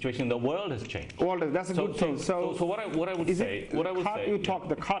economic situation in the world has changed. Well, that's a good thing. So what I would say, you talk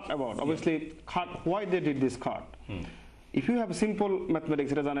the cut about, obviously cut, why they did this cut? If you have simple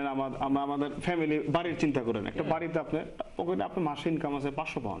mathematics, এটা জানেন আমাদের family বাড়ির চিন্তা করেন, একটা বাড়িতে আপনার মাসে ইনকাম আছে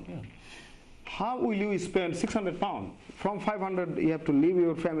 500 pound. How will you spend 600 pounds? From 500, you have to leave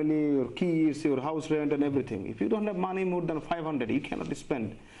your family, your keys, your house rent, and everything. If you don't have money more than 500, you cannot spend.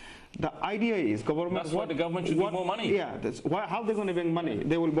 The idea is government. That's why the government should give more money. Yeah, that's why. How they going to bring money?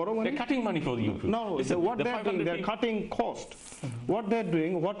 They will borrow money. They're cutting money for you. No, what they're doing, they're cutting cost. What they're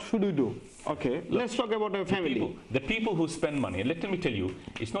doing, what should we do? Okay, let's talk about a family. The people who spend money, and let me tell you,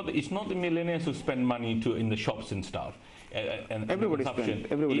 it's not the millionaires who spend money in the shops and stuff. Everybody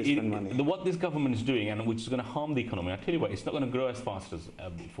spend money. What this government is doing, and which is going to harm the economy, I tell you what, it's not going to grow as fast as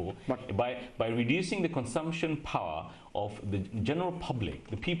before. But by reducing the consumption power of the general public,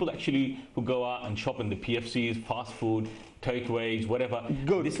 the people actually who go out and shop in the PFCs, fast food, takeaways, whatever.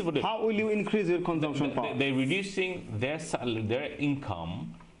 Good. This is what how will you increase your consumption power? They're reducing their salary, their income,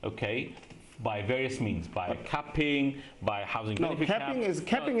 okay, by various means, by capping, by housing benefit cap.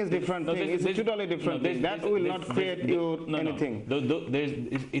 Capping is different thing. It's a totally different thing. That will not create anything.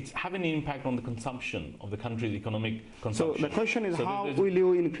 It's having an impact on the consumption of the country's economic consumption. So the question is, how will you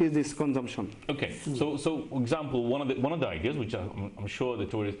increase this consumption? Okay. So for example, one of the ideas, which I'm sure the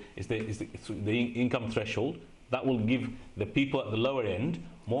tourists is the income threshold. That will give the people at the lower end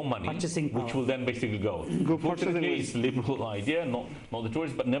more money, Purchasing which power. will then basically go. Fortunately, it's a liberal idea, not the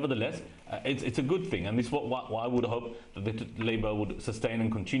Tories, but nevertheless, it's a good thing, and this is what I would hope that the Labour would sustain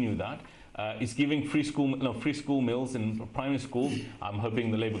and continue that. It's giving free school meals in primary schools. I'm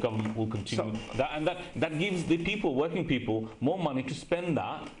hoping the Labour government will continue that, and that gives the people, working people, more money to spend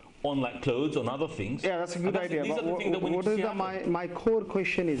that on like clothes, on other things. Yeah, that's a good idea. These But are the things that we need what to is see my core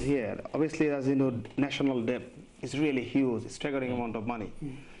question is here. Obviously, as you know, national debt is really huge, staggering amount of money.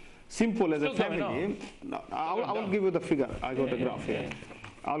 Simple as a Still going family. No, I will give you the figure. I got a graph here.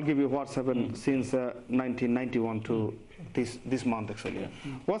 I'll give you what's happened since 1991 to this month actually.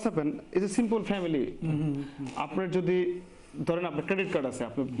 What's happened is a simple family. আপনার যদি ধরেন আপনার credit card আছে,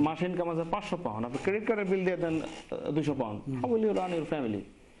 আপনার মাসে income আছে 500 pound, আপনার credit কার্ডের বিল দিয়ে দেন 200 pound, how will you run your family?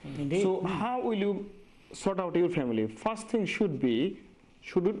 Indeed. So how will you sort out your family? First thing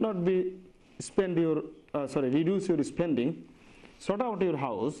should it not be reduce your spending, sort out your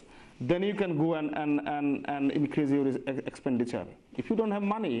house, then you can go and increase your expenditure. If you don't have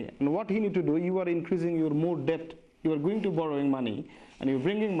money, and what you need to do, you are increasing your more debt. You are going to borrowing money, and you're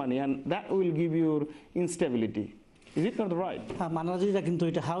bringing money, and that will give you instability. Is it not right? Manojita কিন্তু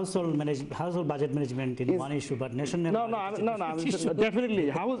এটা household budget management in one issue, but national. No. Definitely,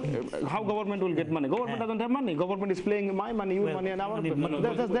 how government will get money? Government doesn't have money. Government is playing my money, your money, and our money.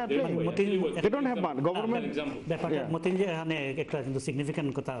 That's their playing. They don't have money. Government. ব্যাপারটা মতিন যে এখানে একটা কিন্তু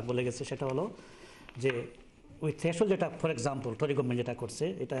significant কথা বলে গেছে, সেটা হলো যে ওই থ্রেশহোল্ড যেটা ফর এক্সাম্পল টরি গভর্নমেন্ট যেটা করছে,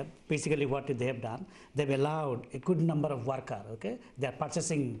 এটা basically what they have done, they have allowed a good number of worker, okay, they R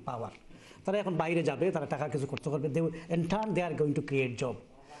purchasing পাওয়ার। তারা এখন বাইরে যাবে, তারা টাকা কিছু খরচ করবে, they in turn they are going to create job.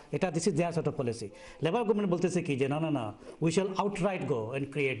 এটা this is there sort of policy. Labour government বলতেছে কি যে না we shall outright go and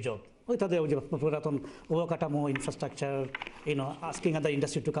create job. ওই তাদের ওই যে পুরাতন অবকাঠামো, infrastructure, asking other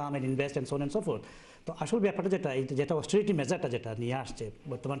industry to come and invest and so on and so fourth. তো আসল ব্যাপারটা যেটা অস্টেরিটি মেজারটা যেটা নিয়ে আসছে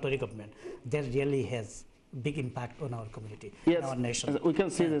বর্তমান টরি government, that really has big impact on our community, yes, our nation. We can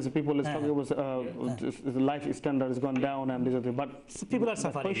see this. People is talking about the life standard has gone down and these are the, but people are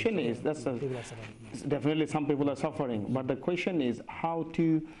suffering. The question is people are suffering. Definitely some people are suffering, but the question is how to.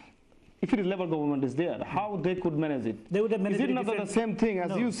 If it is Labour government is there, how they could manage it? They would have managed it. Is it not the same thing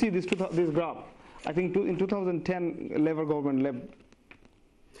as you see this graph? I think in 2010 Labour government left.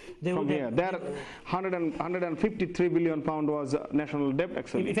 From here, there 153 billion pound was national debt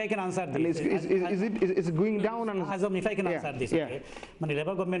actually. If I can answer this, is it going down? And Azam, if I can answer this, okay. মানে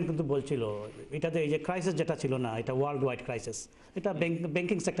labour government কিন্তু বলছিল এটাতে এই যে crisis যেটা ছিল না, এটা ওয়ার্ল্ড ওয়াইড ক্রাইসিস, এটা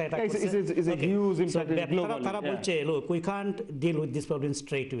ব্যাংকিং সেক্টর এটা is a huge impact globally. তারা বলছে look, we can't deal with this problem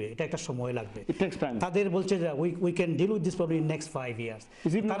straight away, এটা একটা সময় লাগবে, it takes time. তাদের বলছে যে we can deal with this problem in next 5 years.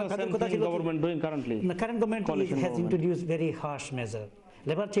 Is it not the same thing government doing currently? The current government has introduced very harsh measure.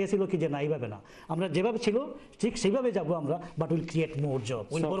 Labour চেয়েছিল কি যে না এইভাবে না, আমরা যেভাবে ছিল ঠিক সেইভাবে যাবো আমরা, but will create more job,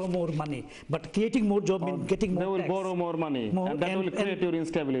 will borrow more money, but creating more job means getting more they will tax. borrow more money and that will create your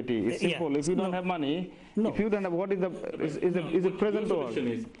instability. It's simple. If you don't have money, if you don't have, what is it present or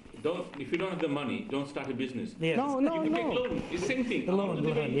if you don't have the money, don't start a business. Yes. No. You can take loan. It's same thing. Loan,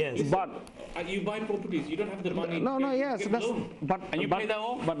 yes. But you buy properties, you don't have the money. Yes, that's and you pay that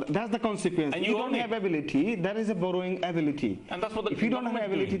off. But that's the consequence. And you don't have ability. That is a borrowing ability. And that's what if you don't have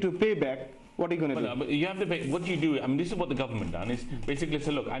ability to pay back, what are you going to do? But you have to pay. What you do, I mean, this is what the government done is basically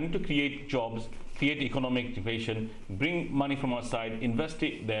say, look, I need to create jobs, create economic activation, bring money from outside, invest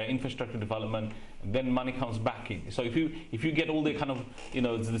it there, infrastructure development, then money comes back in. So if you get all the kind of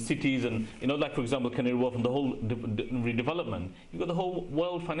the cities and like for example Canary Wharf and the whole redevelopment, you've got the whole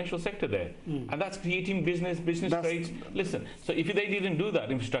world financial sector there, and that's creating business trades. Listen, so if they didn't do that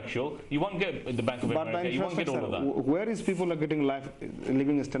infrastructure, you won't get the Bank of America, you won't get all of that. Where is people are getting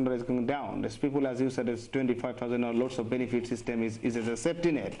living standard is going down. There's people, as you said, it's 25,000 or lots of benefit system is as a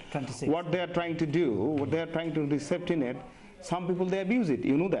safety net. 26. What they are trying to do, the safety net. Some people, they abuse it.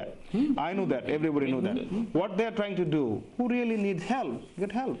 You know that. I know that. Everybody know that. What they are trying to do, who really needs help,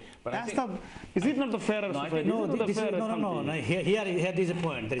 get help. But is it not the fairer society? No, here there is a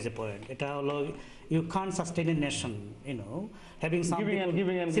point. There is a point. You can't sustain a nation, having some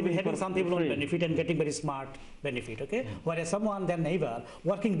having some people on benefit and getting very smart benefit, okay? Whereas someone, their neighbor,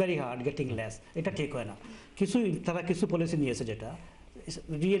 working very hard, getting less. এটা ঠিক হয় না। তারা কিছু policy নিয়েছে যেটা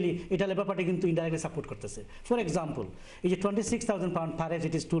really এটা labour party কিন্তু ইনডাইরেক্টলি সাপোর্ট করতেছে। ফর এক্সাম্পল, এই যে 26,000 pound per year,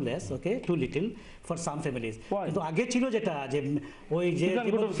 it is too less, okay, too little for some families. কিন্তু আগে ছিল যেটা যে ওই যে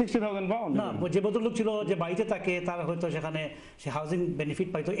 60,000 pound না, যে ভদ্রলোক ছিল যে বাড়িতে থাকে, তার হয়তো সেখানে সে হাউজিং বেনিফিট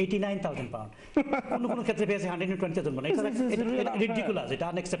পাইতো 89,000 pound, কোনো ক্ষেত্রে পেয়েছে 120,000 pound। এটা রিডিকুলাস, এটা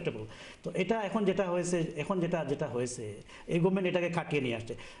আনএক্সেপ্টেবল। তো এটা এখন যেটা হয়েছে এই গভর্নমেন্ট এটাকে কাটিয়ে নিয়ে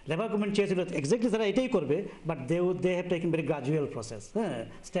আসছে। লেবার গভর্নমেন্ট চেয়েছিল এক্স্যাক্টলি তারা এটাই করবে, but they have taken very gradual process. হ্যাঁ,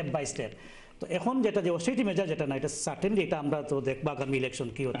 স্টেপ বাই স্টেপ। তো এখন যেটা যে অস্ট্রিটি মেজার যেটা না, এটা সার্টেনলি এটা আমরা তো দেখবো আগামী ইলেকশন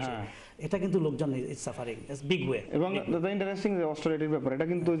কি হচ্ছে, এটা কিন্তু লোকজন ইজ সাফারিং বিগ ওয়ে। এবং দ্য ইন্টারেস্টিং যে অস্ট্রেলিয়ার ব্যাপার, এটা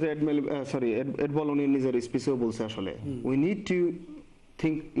কিন্তু যে এড বলনি নিজের স্পিচেও বলছে আসলে we need to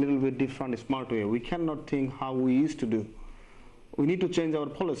think little bit different, smart way. We cannot think how we used to do. We need to change our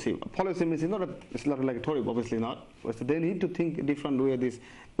policy. Policy means it's not like a Tory, obviously not. But they need to think a different way, this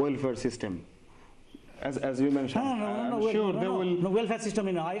welfare system. As you mentioned, sure they will. Welfare system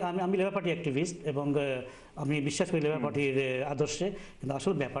আমি labour party activist এবং আমি বিশ্বাস করি labour পার্টির আদর্শে, কিন্তু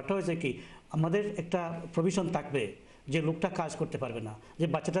আসলে ব্যাপারটা হয়েছে কি আমাদের একটা প্রভিশন থাকবে যে লোকটা কাজ করতে পারবে না, যে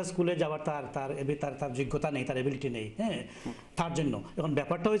বাচ্চাটা স্কুলে যাওয়ার তার যোগ্যতা নেই, তার এবিলিটি নেই, হ্যাঁ, তার জন্য এখন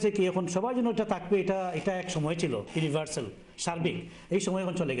ব্যাপারটা হয়েছে কি এখন সবার জন্য এটা থাকবে, এটা এক সময় ছিল ইউনিভার্সাল সার্বিক, এই সময়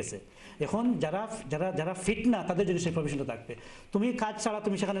এখন চলে গেছে। এখন যারা ফিট না তাদের জন্য সেই প্রভিশনটা থাকবে। তুমি কাজ ছাড়া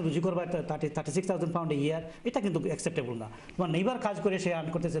তুমি সেখানে রুজি করবা 36,000 পাউন্ড ইয়ার, এটা কিন্তু অ্যাকসেপ্টেবল না। তোমার নেইবার কাজ করে সে আর্ন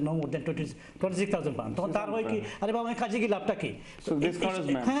করতেছে নো মোর দেন 26,000 পাউন্ড, তখন তার হয় কি আরে বাবা আমি কাজে কি লাভটা কি?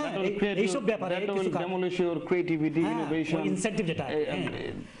 হ্যাঁ, এইসব ব্যাপারে ইনসেন্টিভ যেটা,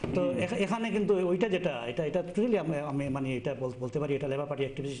 তো এখানে কিন্তু ওইটা যেটা এটা টোটালি আমি মানে এটা বলতে পারি এটা লেবার পার্টি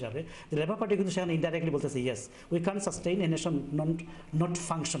অ্যাক্টিভিস্ট হিসাবে, যে লেবার পার্টি কিন্তু সেখানে ইনডাইরেক্টলি বলতেছে yes we can sustain a nation not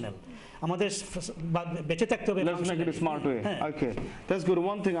functional, আমাদের বেঁচে থাকতে হবে। Let's make it a smart way. Okay, that's good.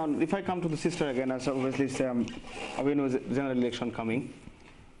 One thing, if I come to the sister again, as obviously we know the general election coming,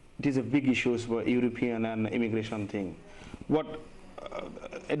 it is a big issue for European and immigration thing. What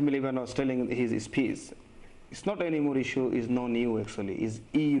Ed Miliband was telling in his speech, it's not any more issue, is no new actually, is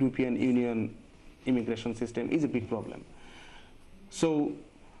European Union immigration system is a big problem. So,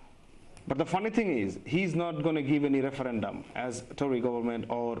 but the funny thing is, he's not going to give any referendum as Tory government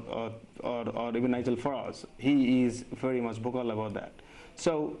or even Nigel Farage. He is very much vocal about that.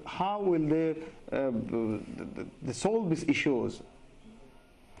 So how will they solve these issues?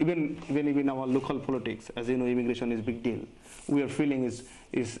 Even in our local politics, as you know, immigration is a big deal. We are feeling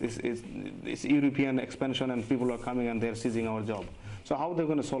is European expansion and people are coming and they're seizing our job. So how are they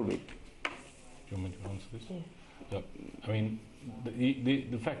going to solve it? Do you want me to answer this? Yeah. I mean,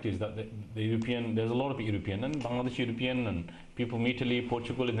 the fact is that the European, there's a lot of European and Bangladesh European and people from Italy,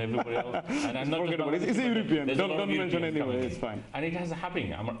 Portugal and everywhere else. And not just Bangladesh, it's a European. Don't mention anyway. It's fine. And it has happening.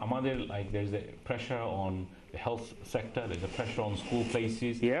 Like there's a pressure on the health sector. There's a pressure on school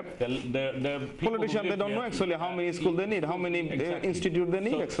places. Yep. The politicians, they don't know actually how many schools they need, how many institute they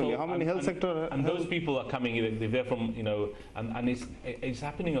need actually, how many health sector. And those people are coming. They're from and it's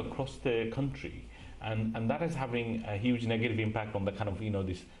happening across the country. And that is having a huge negative impact on the kind of,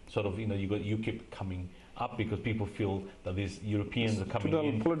 this sort of, you got UKIP coming up because people feel that these Europeans are coming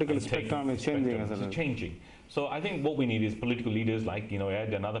in. The political spectrum is changing. It's changing. So I think what we need is political leaders like,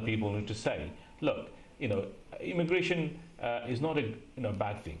 Ed and other people need to say, look, immigration is not a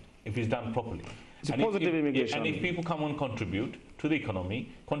bad thing if it's done properly. It's a positive immigration. And if people come and contribute to the economy,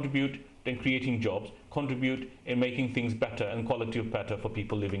 contribute in creating jobs, contribute in making things better and quality of better for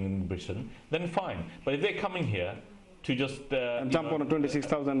people living in Britain, then fine. But if they're coming here to just jump on a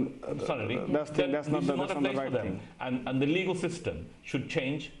 26,000, that's not the right thing. And the legal system should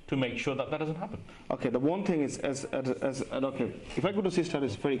change to make sure that doesn't happen. Okay, the one thing is okay. If I go to sister,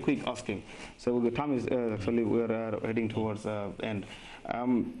 it's very quick asking. So the time is actually we are heading towards end.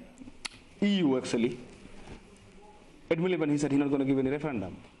 EU actually, Ed Miliband, he said he's not going to give any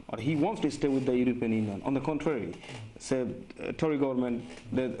referendum, or he wants to stay with the European Union. On the contrary, said Tory government,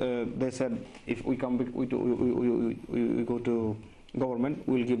 they said if we come, we go to government,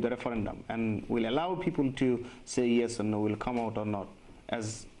 we'll give the referendum and we'll allow people to say yes or no, will come out or not.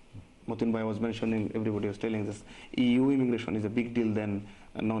 As Motin Bhai was mentioning, everybody was telling this, EU immigration is a big deal than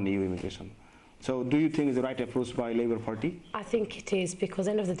non-EU immigration. So do you think it's the right approach by Labour Party? I think it is, because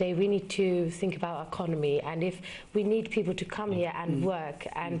at the end of the day we need to think about economy, and if we need people to come here and work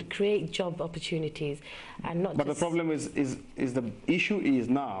and create job opportunities and not but the problem is the issue is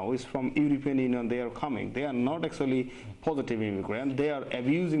now is from European Union, they are coming, they are not actually positive immigrant, they are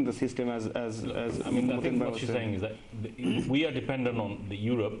abusing the system as I mean, I think what she's saying is that we are dependent on the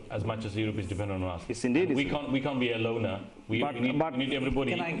Europe as much as Europe is dependent on us. Yes, indeed. We can't be a loner. We need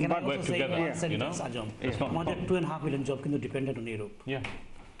everybody can I work together. Ajam, more than 2.5 million jobs can be dependent on Europe. Yeah.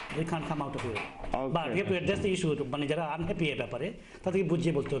 They can't come out of Europe. Okay. But we have to address the issue. মানে যারা unhappy এ ব্যাপারে তাদেরকে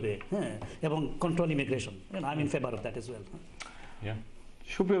বুঝিয়ে বলতে হবে, হ্যাঁ, এবং control immigration. I am in favour of that as well.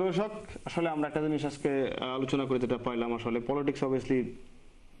 সুপ্রিয় দর্শক, আসলে আমরা একটা জিনিস আজকে আলোচনা করে যেটা পাইলাম, আসলে পলিটিক্স অবভিয়াসলি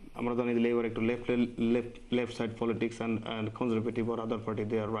আমরা জানি লেবার একটু left side politics and conservative or other party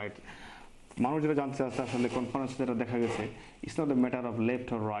they R right. মানুষ যেটা জানতে চাচ্ছে আসলে কনফারেন্স যেটা দেখা গেছে, it's not the matter of left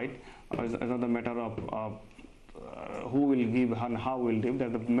or right, it's not the matter of who will give and how will give.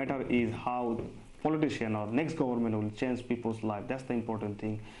 That the matter is how politician or next government will change people's life. That's the important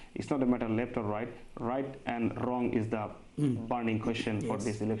thing. It's not a matter left or right. Right and wrong is the burning question for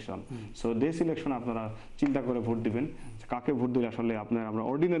this election. So this election আপনারা চিন্তা করে vote দিবেন কাকে vote দিলে আসলে আপনারা আমরা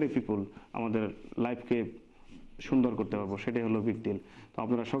ordinary people আমাদের লাইফকে সুন্দর করতে পারবো, সেটাই হলো বিগ ডিল। তো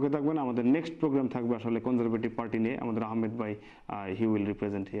আপনারা সঙ্গে থাকবেন। আমাদের নেক্সট প্রোগ্রাম থাকবে আসলে কনজারভেটিভ পার্টি নিয়ে। আমাদের আহমেদ ভাই হি উইল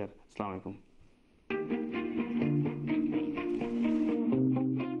রিপ্রেজেন্ট হিয়ার। আসসালামু আলাইকুম।